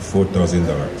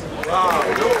 $4,000.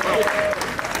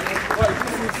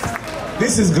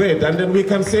 This is great, and then we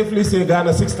can safely say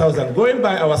Ghana 6,000. Going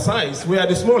by our size, we are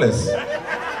the smallest.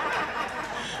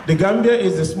 The Gambia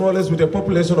is the smallest with a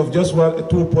population of just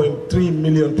 2.3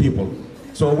 million people.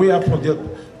 So we are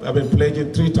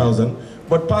pledging 3,000.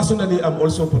 But personally, I'm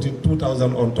also putting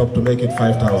 2,000 on top to make it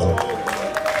 5,000.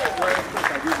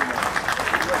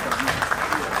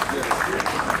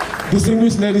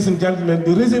 Distinguished ladies and gentlemen,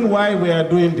 the reason why we are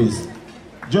doing this,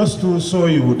 just to show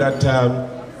you that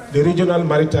the Regional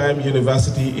Maritime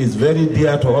University is very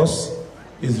dear to us,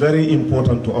 is very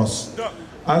important to us.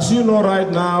 As you know right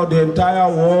now, the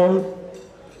entire world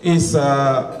is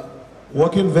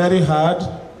working very hard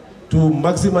to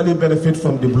maximally benefit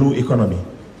from the blue economy.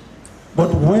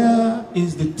 But where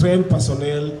is the trained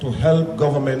personnel to help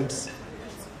governments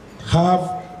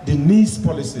have the niche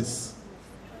policies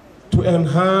to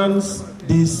enhance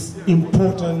this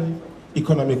important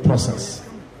economic process?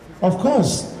 Of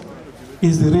course,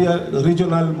 is the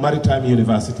Regional Maritime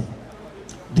University.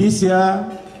 This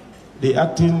year, the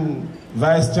acting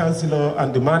Vice Chancellor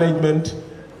and the management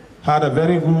had a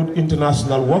very good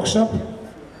international workshop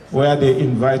where they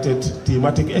invited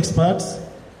thematic experts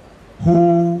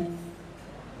who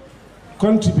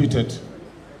contributed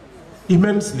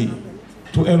immensely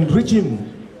to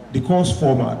enriching the course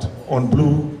format on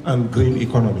blue and green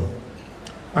economy.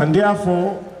 And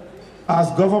therefore,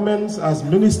 as governments, as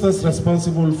ministers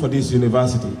responsible for this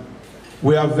university,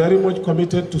 we are very much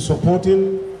committed to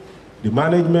supporting the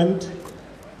management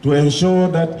to ensure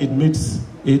that it meets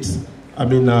its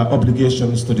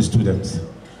obligations to the students.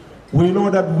 We know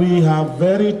that we have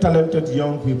very talented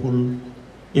young people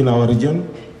in our region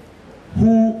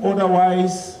who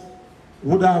otherwise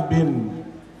would have been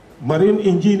marine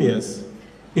engineers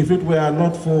if it were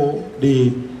not for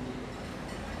the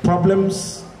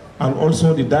problems and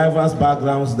also the diverse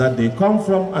backgrounds that they come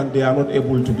from, and they are not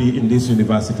able to be in this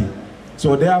university.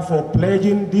 So therefore,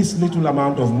 pledging this little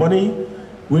amount of money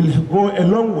will go a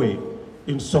long way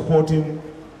in supporting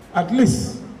at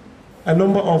least a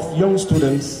number of young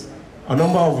students, a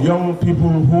number of young people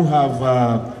who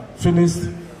have finished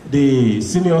the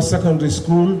senior secondary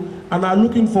school and are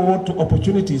looking forward to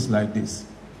opportunities like this.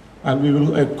 And we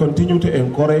will continue to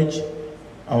encourage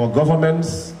our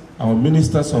governments, our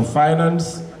ministers of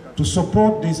finance to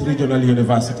support this regional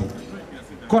university.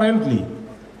 Currently,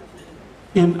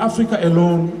 in Africa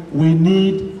alone, we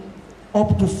need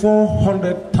up to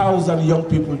 400,000 young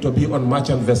people to be on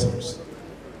merchant vessels.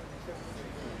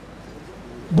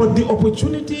 But the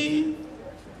opportunity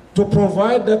to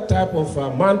provide that type of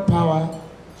manpower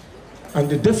and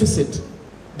the deficit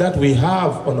that we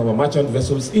have on our merchant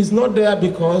vessels is not there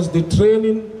because the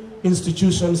training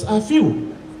institutions are few.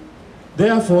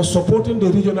 Therefore, supporting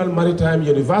the Regional Maritime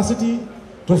University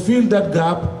to fill that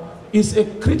gap is a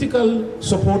critical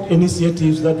support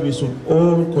initiative that we should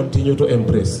all continue to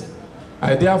embrace.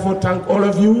 I therefore thank all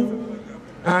of you,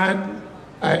 and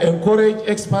I encourage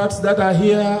experts that are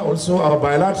here, also our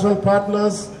bilateral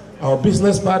partners, our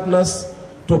business partners,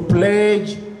 to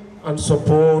pledge and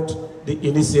support the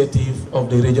initiative of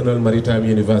the Regional Maritime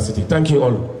University. Thank you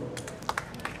all.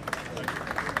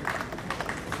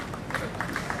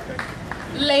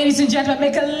 Ladies and gentlemen,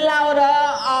 make it louder.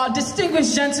 Our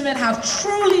distinguished gentlemen have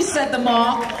truly set the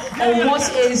mark on what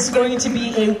is going to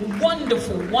be a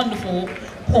wonderful, wonderful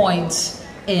point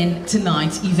in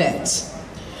tonight's event.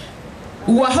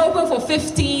 We were hoping for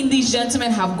 15. These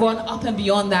gentlemen have gone up and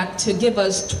beyond that to give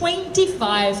us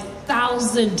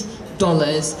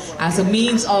 $25,000 as a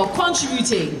means of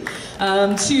contributing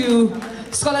to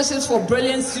scholarships for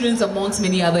brilliant students amongst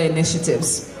many other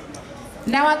initiatives.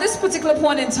 Now, at this particular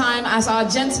point in time, as our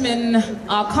gentlemen,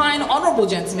 our kind, honorable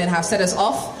gentlemen have set us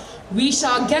off, we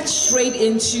shall get straight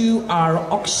into our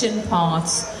auction part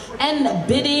and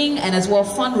bidding and as well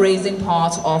fundraising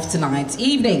part of tonight's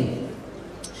evening.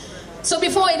 So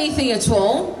before anything at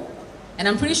all, and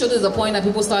I'm pretty sure there's a point that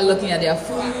people start looking at their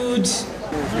food,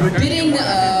 bidding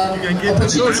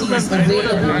opportunities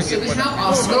available. So we have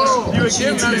our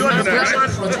scholarship opportunities,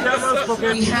 projects,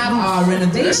 we have our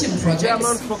renovation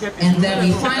projects, and then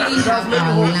we finally have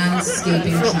our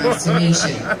landscaping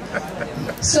transformation.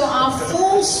 So our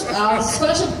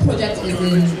scholarship project is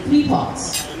in 3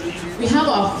 parts. We have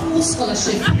our full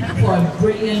scholarship for a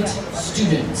brilliant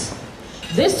student.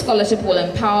 This scholarship will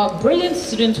empower brilliant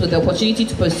students with the opportunity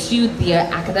to pursue their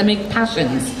academic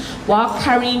passions while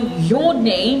carrying your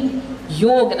name,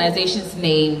 your organization's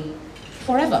name,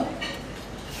 forever.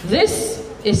 This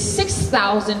is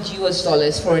 $6,000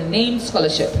 US for a named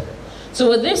scholarship. So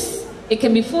with this, it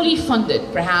can be fully funded.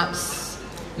 Perhaps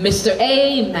Mr.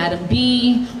 A, Madam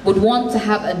B would want to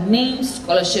have a named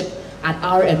scholarship at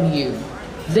RMU.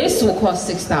 This will cost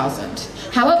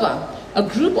 $6,000. However, a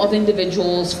group of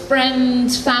individuals,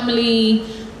 friends, family,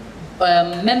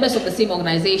 members of the same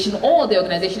organization or the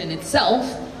organization in itself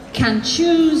can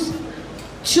choose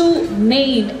to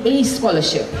name a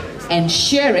scholarship and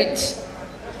share it,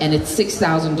 and it's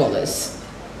 $6,000.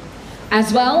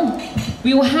 As well,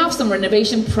 we will have some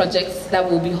renovation projects that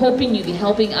we'll be hoping you'll be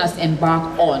helping us embark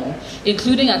on,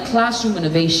 including a classroom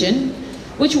renovation.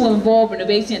 which will involve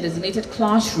renovating a designated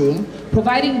classroom,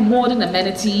 providing modern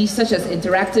amenities such as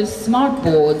interactive smart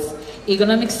boards,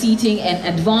 ergonomic seating, and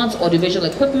advanced audiovisual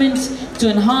equipment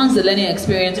to enhance the learning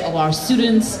experience of our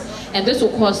students, and this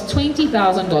will cost $20,000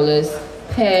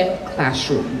 per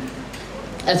classroom.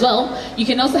 As well, you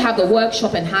can also have the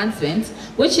workshop enhancement,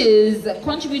 which is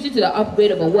contributing to the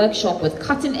upgrade of a workshop with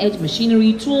cutting-edge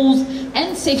machinery, tools,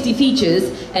 and safety features,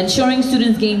 ensuring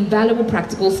students gain valuable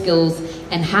practical skills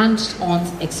and hands-on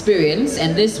experience,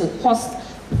 and this will cost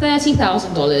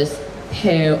 $30,000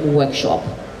 per workshop.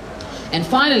 And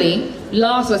finally,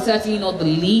 last but certainly not the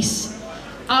least,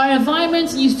 our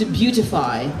environment needs to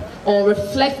beautify or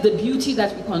reflect the beauty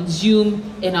that we consume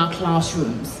in our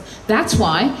classrooms. That's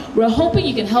why we're hoping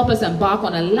you can help us embark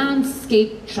on a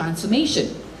landscape transformation.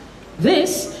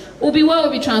 This will be where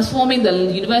we'll be transforming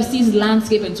the university's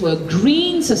landscape into a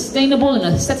green, sustainable, and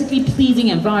aesthetically pleasing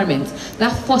environment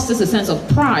that fosters a sense of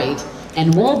pride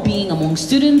and well-being among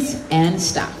students and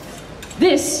staff.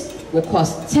 This will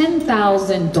cost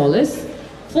 $10,000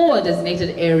 for a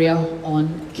designated area on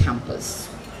campus.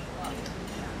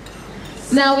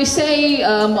 Now we say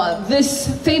this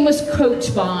famous quote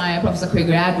by Professor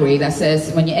Gregory that says,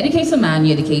 when you educate a man,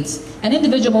 you educate an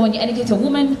individual, but when you educate a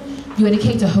woman, you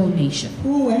educate a whole nation.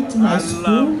 Who went to my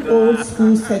school, old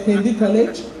school, secondary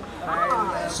college?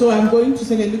 So I'm going to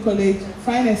secondary college,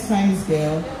 find a science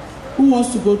girl who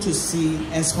wants to go to sea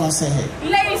and sponsor her.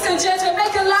 Ladies and gentlemen,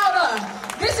 make it louder.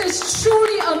 This is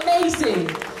truly amazing.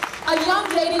 A young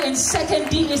lady in 2nd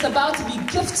D is about to be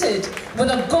gifted with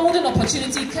a golden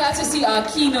opportunity courtesy our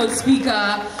keynote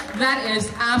speaker. That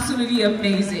is absolutely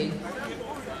amazing.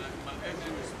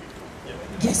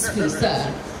 Yes, please,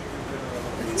 sir.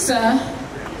 Sir?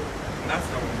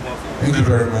 Thank you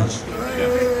very much.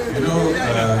 You know,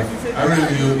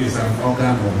 RMU is an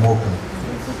organ of MOCA.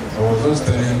 I was just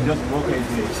telling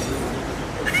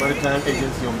Maritime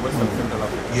Agency of West and Central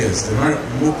Africa. Yes, the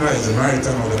MOCA is a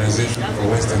maritime organization for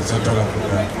West and Central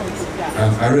Africa,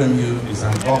 and RMU is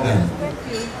an organ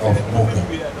of MOCA.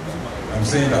 I'm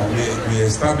saying that we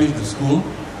established the school,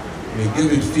 we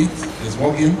gave it feet, it's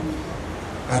working,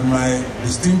 and my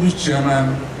distinguished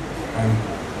chairman and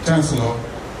chancellor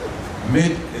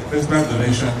made a personal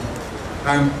donation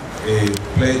and a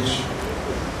pledge,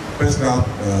 personal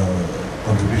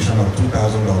contribution of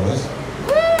 $2,000.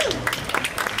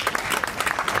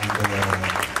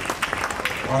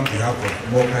 On behalf of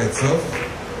MOCA itself,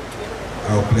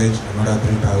 I'll pledge another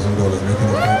 $3,000, making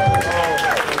it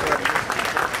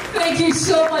 $5,000. Thank you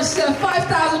so much, sir.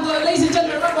 $5,000, ladies and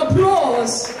gentlemen, round of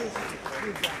applause.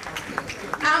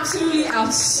 Absolutely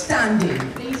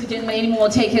outstanding. Ladies and gentlemen, any more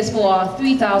takers for our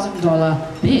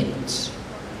 $3,000 bid?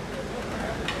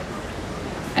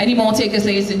 Any more takers,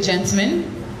 ladies and gentlemen?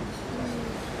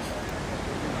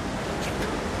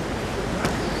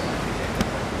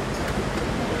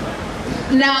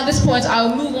 Now at this point,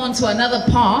 I'll move on to another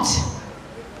part,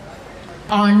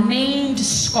 our named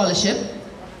scholarship,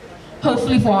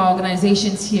 hopefully for our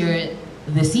organizations here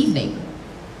this evening.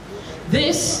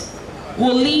 This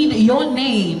will lead your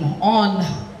name on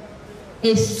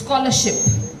a scholarship.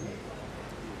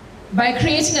 By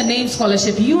creating a named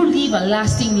scholarship, you leave a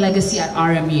lasting legacy at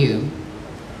RMU.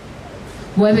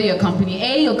 Whether you're company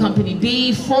A or company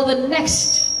B, for the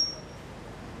next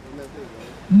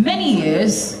many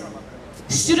years,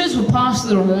 students will pass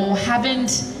through the wall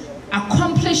haven't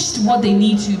accomplished what they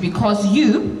need to because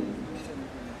you,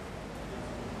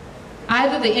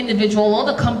 either the individual or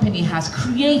the company, has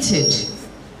created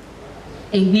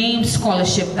a named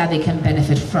scholarship that they can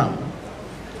benefit from.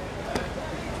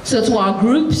 So to our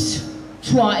groups,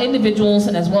 to our individuals,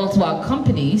 and as well to our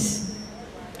companies,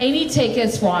 any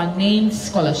takers for our named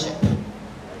scholarship,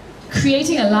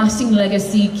 creating a lasting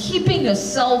legacy, keeping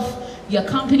yourself, your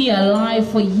company alive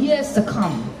for years to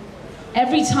come.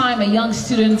 Every time a young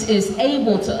student is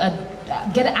able to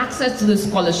get access to the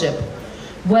scholarship,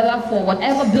 whether for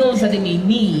whatever bills that they may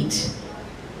need,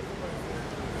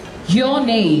 your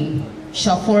name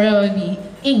shall forever be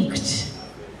inked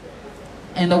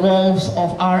in the walls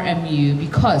of RMU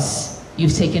because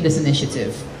you've taken this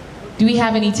initiative. Do we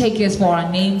have any takers for our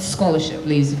named scholarship,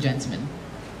 ladies and gentlemen?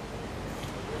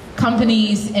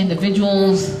 Companies,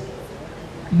 individuals,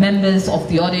 members of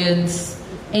the audience,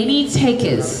 any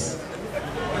takers?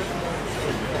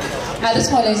 At this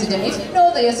point, ladies and gentlemen, if you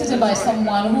know that you're sitting by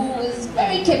someone who is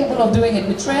very capable of doing it,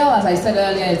 betrayal, as I said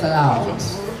earlier, is allowed.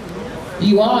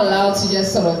 You are allowed to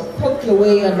just sort of poke your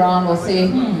way around or say,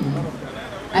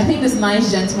 I think this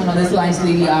nice gentleman or this nice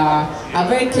lady are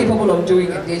very capable of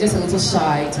doing it. They're just a little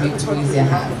shy to be able to raise their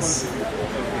hands.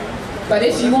 But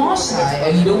if you are shy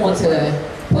and you don't want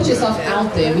to Put yourself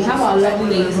out there. We have our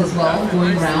lovely ladies as well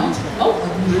going around. Oh,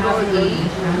 we have a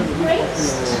hand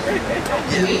raised.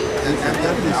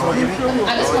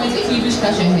 At this point, if you just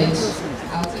scratch your head,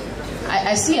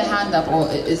 I see a hand up,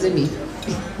 or is it me?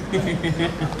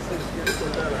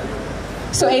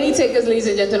 So any takers, ladies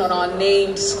and gentlemen, on our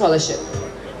named scholarship?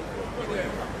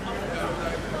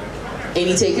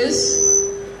 Any takers?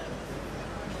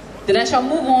 Then I shall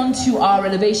move on to our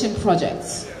renovation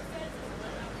projects.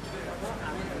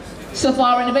 So for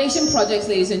our renovation projects,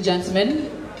 ladies and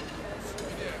gentlemen,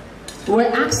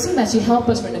 we're asking that you help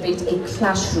us renovate a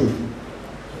classroom.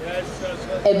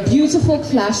 A beautiful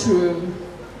classroom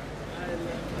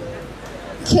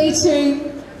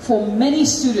catering for many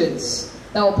students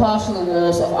that will pass from the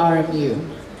walls of RMU.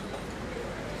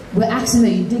 We're asking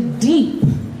that you dig deep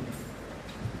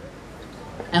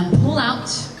and pull out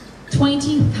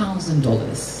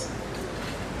 $20,000.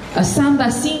 A sum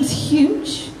that seems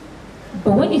huge,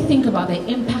 but when you think about the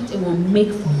impact it will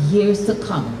make for years to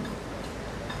come,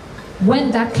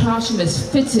 when that classroom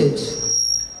is fitted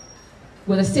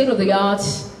with the state-of-the-art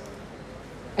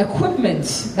equipment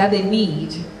that they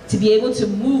need to be able to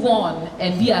move on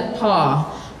and be at par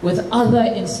with other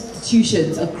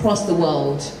institutions across the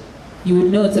world, you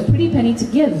would know it's a pretty penny to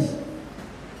give,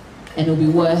 and it'll be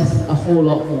worth a whole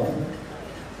lot more.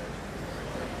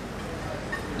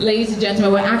 Ladies and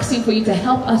gentlemen, we're asking for you to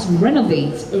help us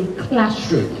renovate a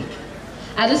classroom.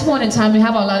 At this point in time, we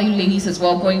have our lovely ladies as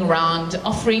well going around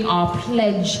offering our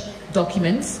pledge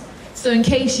documents. So in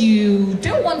case you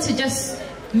don't want to just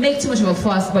make too much of a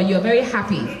fuss, but you're very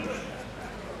happy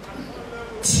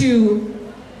to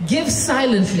give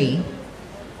silently,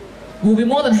 we'll be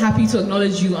more than happy to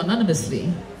acknowledge you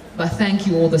anonymously, but thank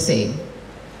you all the same.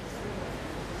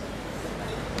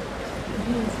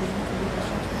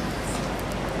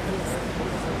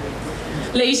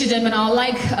 Ladies and gentlemen, I would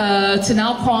like to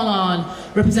now call on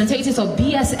representatives of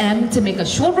BSM to make a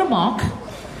short remark.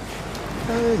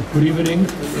 Good evening. I'm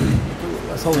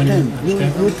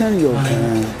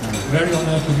very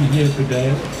honored to be here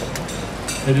today.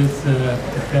 It is a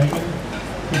pleasure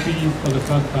to be for the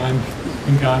first time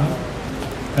in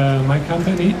Ghana. My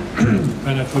company,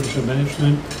 Financial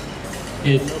Management,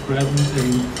 is present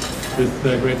in this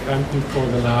great country for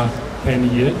the last 10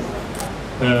 years.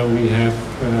 We have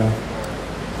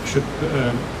shipped a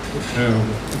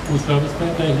full service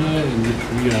center here in which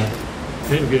we are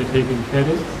taking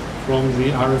credits from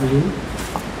the RMU,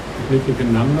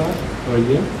 significant number per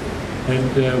year,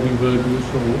 and we will do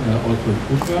so also in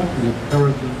future. We are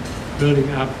currently building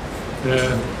up a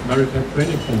maritime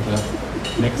training center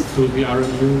next to the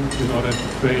RMU in order to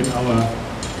train our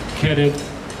cadets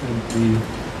and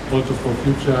also for the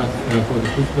future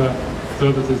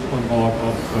services on board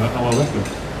of our vessels.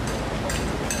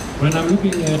 When I'm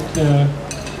looking at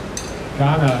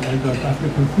Ghana and the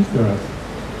African seafarers,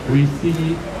 we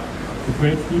see a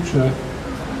great future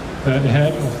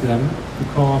ahead of them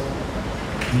because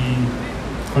the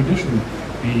condition,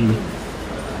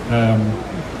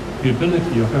 the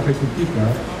ability of African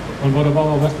seafarers on board of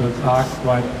our vessels are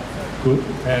quite good,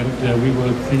 and we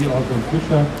will see also in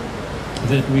future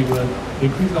that we will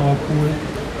increase our pool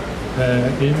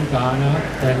in Ghana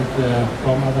and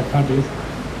from other countries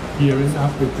here in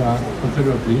Africa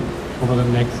considerably over the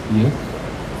next year.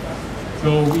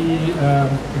 So we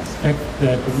expect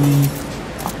that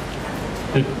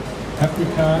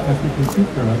African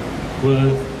seafarers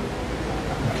will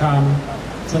become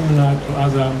similar to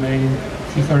other main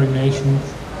seafaring nations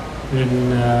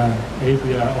in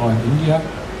Asia or in India,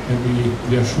 and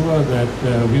we are sure that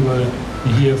we will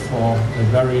be here for a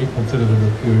very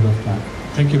considerable period of time.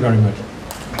 Thank you very much.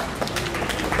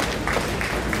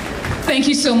 Thank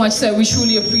you so much, sir. We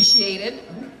truly appreciate it.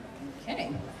 Okay.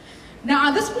 Now,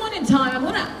 at this point in time, I'm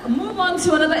going to move on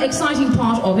to another exciting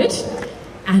part of it,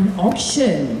 an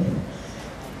auction.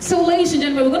 So, ladies and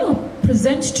gentlemen, we're going to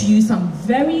present to you some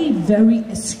very, very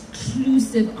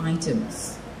exclusive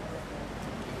items.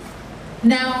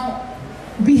 Now,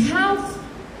 we have,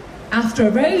 after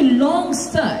a very long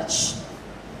search,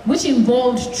 which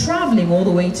involved traveling all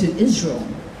the way to Israel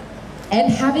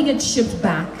and having it shipped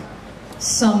back,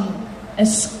 some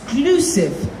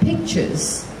exclusive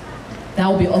pictures that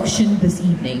will be auctioned this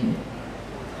evening,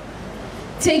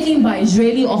 taken by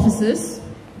Israeli officers.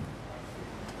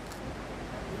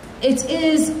 It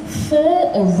is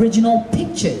 4 original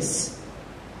pictures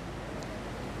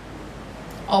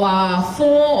of our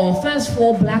first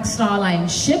 4 Black Star Line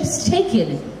ships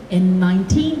taken in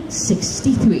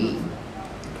 1963.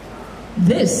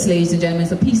 This, ladies and gentlemen,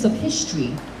 is a piece of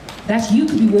history that you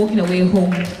could be walking away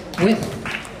home with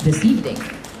this evening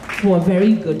for a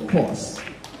very good cause.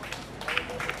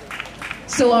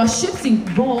 So So our ships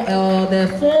involve, the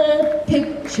 4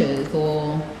 pictures,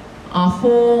 or our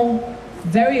 4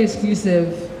 very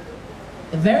exclusive,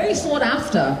 very sought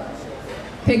after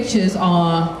pictures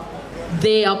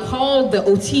they are called the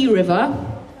Oti River,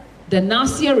 the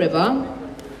Nasia River,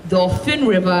 the Ofin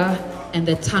River, and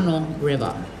the Tano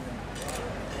River.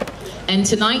 And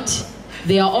tonight,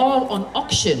 they are all on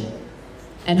auction,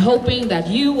 and hoping that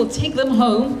you will take them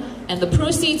home and the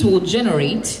proceeds will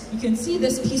generate. You can see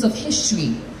this piece of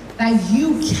history that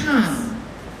you can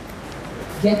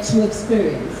get to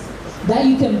experience, that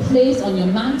you can place on your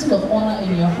mantle of honor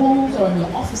in your homes or in your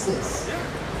offices.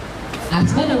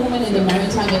 As men and women in the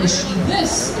maritime industry,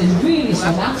 this is really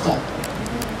sought after.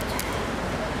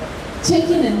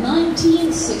 Taken in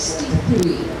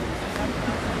 1963,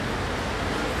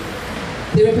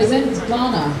 they represent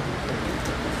Ghana,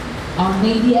 our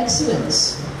Navy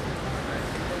excellence.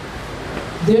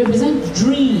 They represent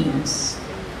dreams.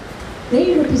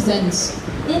 They represent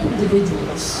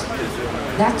individuals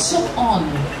that took on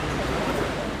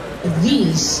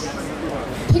these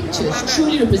pictures,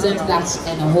 truly represent that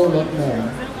and a whole lot more.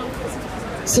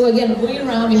 So again, going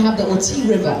around, we have the Oti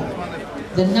River,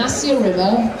 the Nasia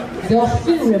River, the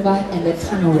Ofin River, and the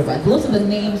Tano River. Those are the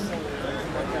names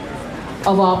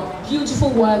of our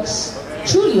beautiful works,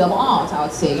 truly of art, I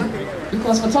would say,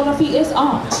 because photography is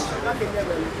art.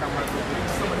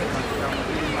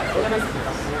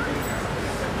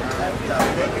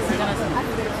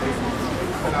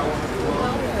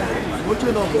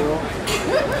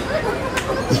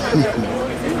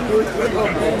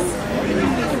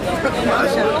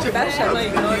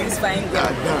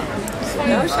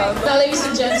 Now, ladies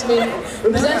and gentlemen,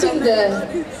 representing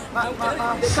the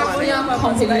Hafnia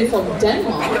company from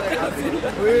Denmark,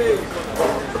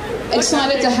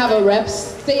 excited to have a rep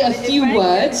say a few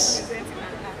words,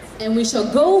 and we shall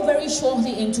go very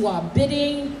shortly into our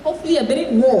bidding, hopefully a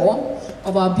bidding war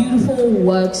of our beautiful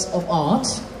works of art.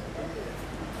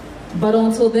 But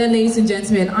until then, ladies and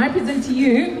gentlemen, I present to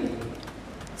you,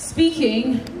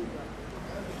 speaking,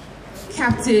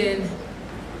 Captain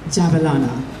Jabalana.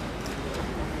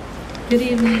 Good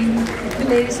evening,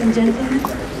 ladies and gentlemen.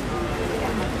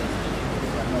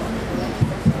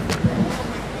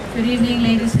 Good evening,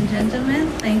 ladies and gentlemen.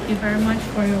 Thank you very much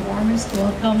for your warmest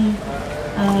welcome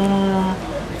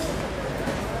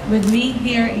with me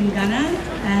here in Ghana.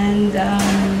 And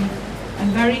I'm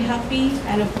very happy,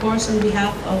 and of course on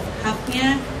behalf of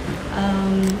Hafnia,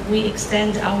 we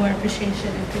extend our appreciation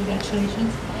and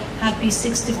congratulations. Happy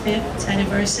 65th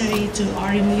anniversary to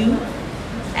RMU.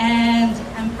 And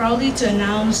I'm proudly to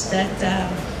announce that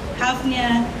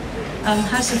Hafnia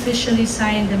has officially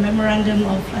signed the Memorandum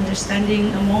of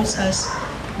Understanding amongst us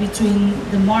between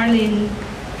the Marlin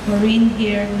Marine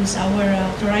here, who is our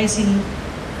authorizing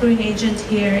crewing agent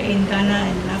here in Ghana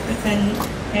and African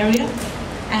area,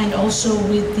 and also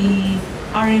with the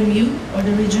RMU, or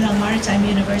the Regional Maritime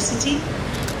University,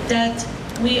 that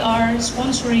we are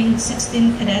sponsoring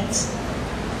 16 cadets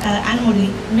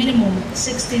annually, minimum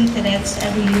 16 cadets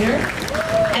every year.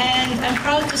 And I'm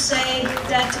proud to say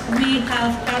that we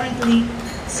have currently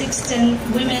 16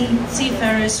 women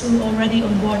seafarers who are already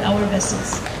on board our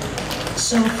vessels.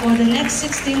 So for the next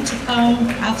 16 to come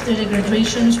after the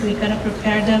graduations, we're going to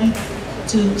prepare them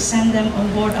to send them on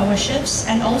board our ships.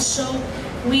 And also,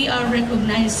 we are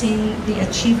recognizing the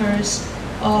achievers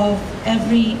of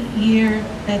every year,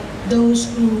 that those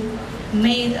who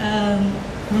made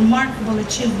remarkable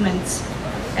achievements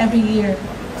every year,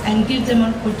 and give them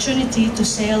an opportunity to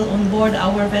sail on board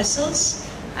our vessels,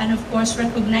 and of course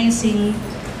recognizing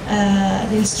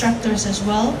the instructors as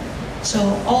well. So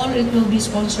all it will be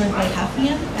sponsored by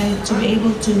Hafnia, and to be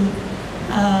able to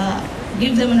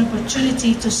give them an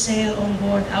opportunity to sail on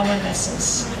board our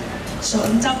vessels. So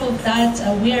on top of that,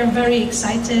 we are very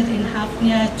excited in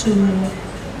Hafnia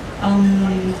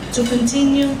to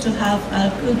continue to have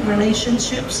good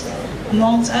relationships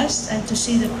amongst us, and to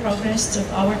see the progress of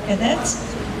our cadets,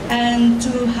 and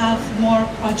to have more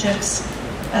projects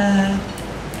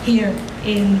here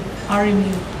in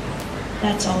RMU.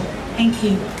 That's all. Thank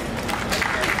you.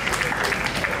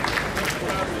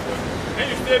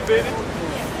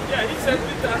 Yeah, he said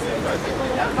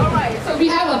 3,500. All right, so we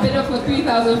have a bidder for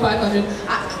 3,500.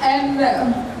 And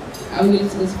are we going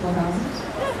to list 4,000?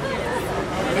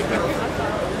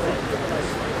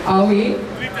 Are we?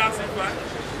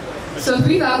 3,500. So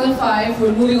 3,500,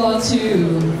 we're moving on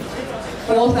to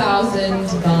 4,000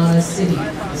 Ghana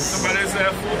cedis. Somebody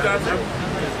said 4,000.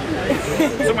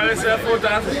 Somebody said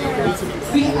 4,000.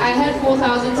 I had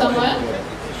 4,000 somewhere.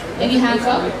 Any hands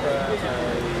up?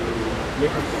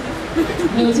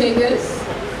 No takers?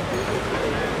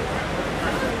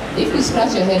 If you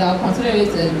scratch your head, I'll consider it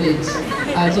a bid.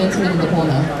 Our gentleman in the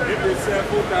corner.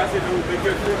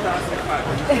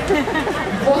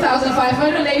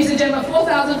 4,500, ladies and gentlemen,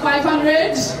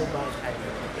 4,500.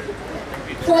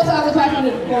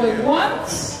 4,500 going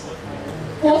once.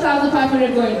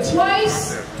 4,500 going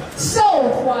twice.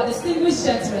 Sold for our distinguished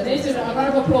gentleman. Ladies and gentlemen, a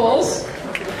round of applause.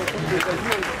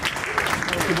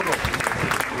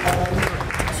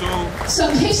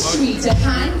 Some history to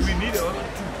hang.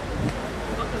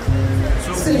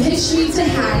 Some history to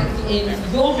hang in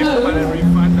your home,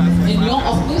 in your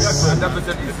office.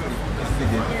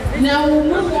 Now we'll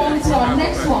move on to our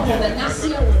next one for the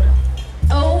National.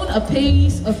 Own a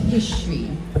piece of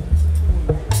history.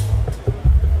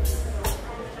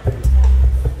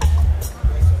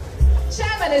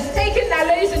 Chairman is taking that,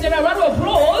 ladies and gentlemen, a round of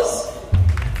applause.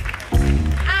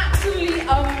 Absolutely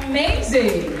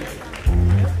amazing.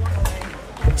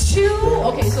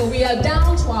 Okay, so we are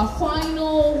down to our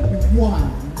final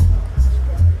one.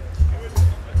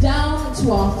 Down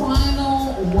to our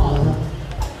final one.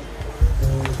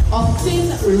 Ofin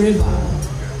River.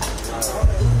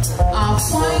 Our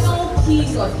final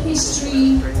piece of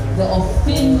history, the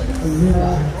Ofin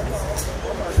River.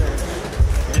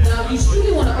 Now, you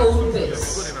truly want to own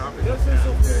this.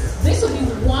 This will be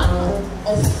one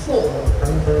of 4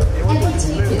 ever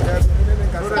taken,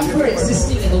 ever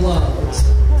existing in the world.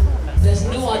 There's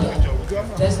no other.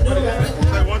 There's no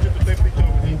replica.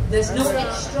 There's no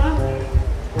extra.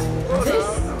 This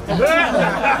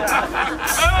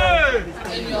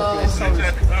in your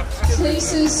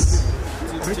places.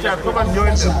 Richard, come and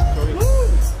join them.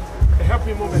 Help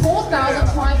me move it.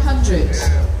 4,500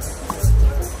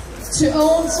 to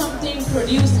own something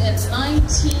produced in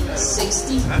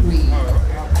 1963.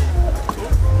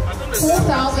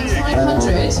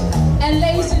 4,500, and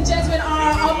ladies and gentlemen,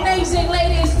 our amazing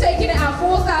lady is taking it at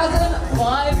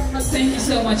 4,500. Thank you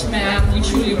so much, ma'am. We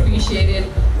truly appreciate it.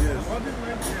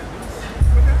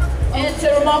 And it's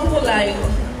a remarkable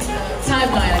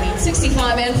timeline. I mean,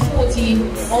 65 and 40,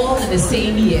 all in the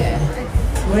same year.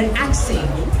 We're asking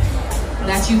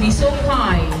that you be so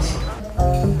kind.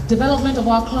 Development of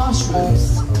our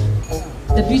classrooms,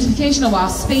 the beautification of our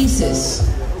spaces,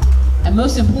 and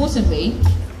most importantly,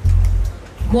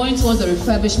 going towards the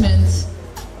refurbishment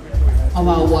of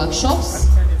our workshops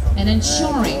and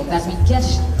ensuring that we get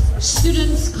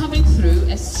students coming through,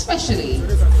 especially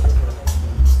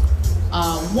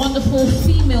wonderful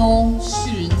female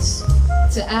students,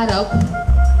 to add up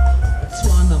to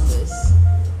our numbers.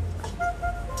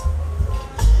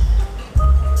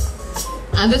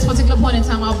 At this particular point in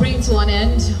time, I'll bring to an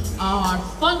end our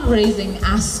fundraising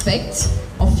aspect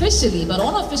officially, but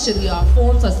unofficially our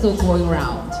forms are still going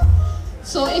around.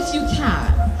 So if you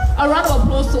can, a round of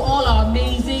applause to all our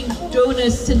amazing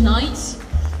donors tonight,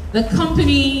 the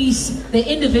companies, the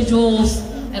individuals,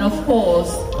 and of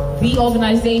course, the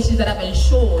organizations that have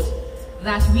ensured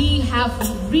that we have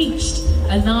reached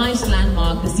a nice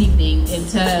landmark this evening in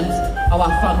terms of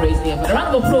our fundraising. But a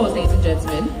round of applause, ladies and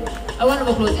gentlemen. A round of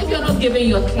applause. If you're not giving,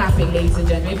 you're clapping, ladies and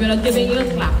gentlemen. If you're not giving, you're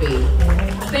clapping.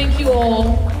 Thank you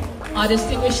all, our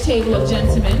distinguished table of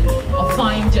gentlemen, of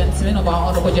fine gentlemen, of our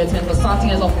honorable gentlemen, for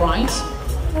starting us off right,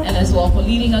 and as well for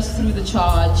leading us through the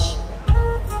charge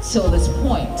till this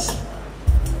point.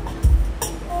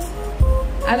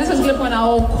 At this particular point, I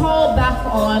will call back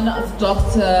on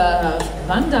Dr.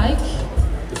 Van Dyke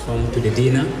to come to the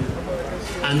dinner,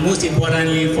 and most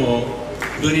importantly for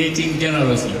donating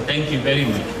generously. Thank you very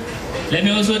much. Let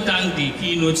me also thank the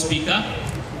keynote speaker,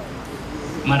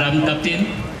 Madam Captain,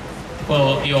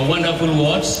 for your wonderful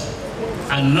words,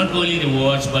 and not only the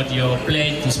words, but your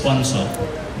pledge to sponsor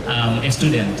a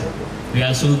student. We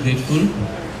are so grateful.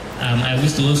 I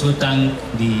wish to also thank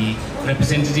the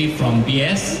representative from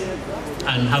BS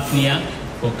and Hafnia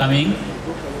for coming.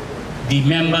 The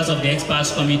members of the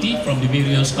experts committee from the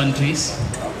various countries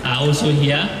are also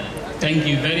here. Thank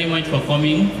you very much for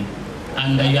coming,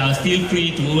 and you are still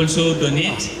free to also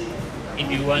donate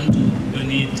if you want to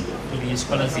donate to the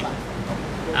scholarship.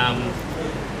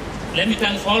 Let me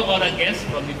thank all other guests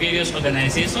from the various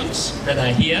organizations that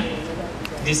are here,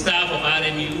 the staff of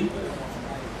RMU,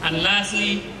 and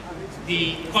lastly,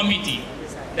 the committee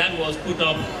that was put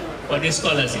up for this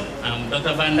scholarship.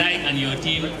 Dr. Van Dyke and your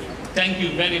team, thank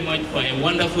you very much for a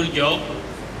wonderful job.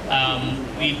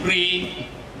 We pray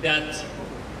that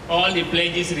all the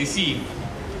pledges received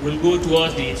will go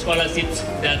towards the scholarships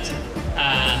that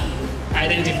are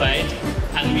identified,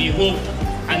 and we hope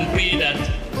and pray that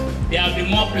there will be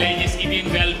more pledges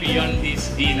even well beyond this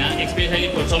dinner, especially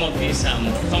for some of these,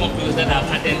 some of those that have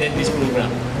attended this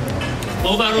program.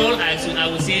 Overall, I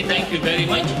would say thank you very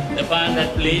much. The band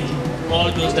that played,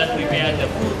 all those that prepared the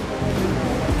food.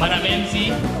 Madam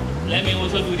MC, let me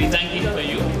also do the thanking for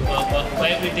you for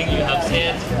everything you have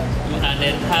said and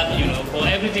for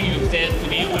everything you've said to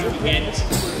be able to get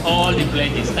all the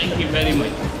pledges. Thank you very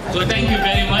much. So thank you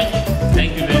very much.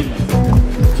 Thank you very much.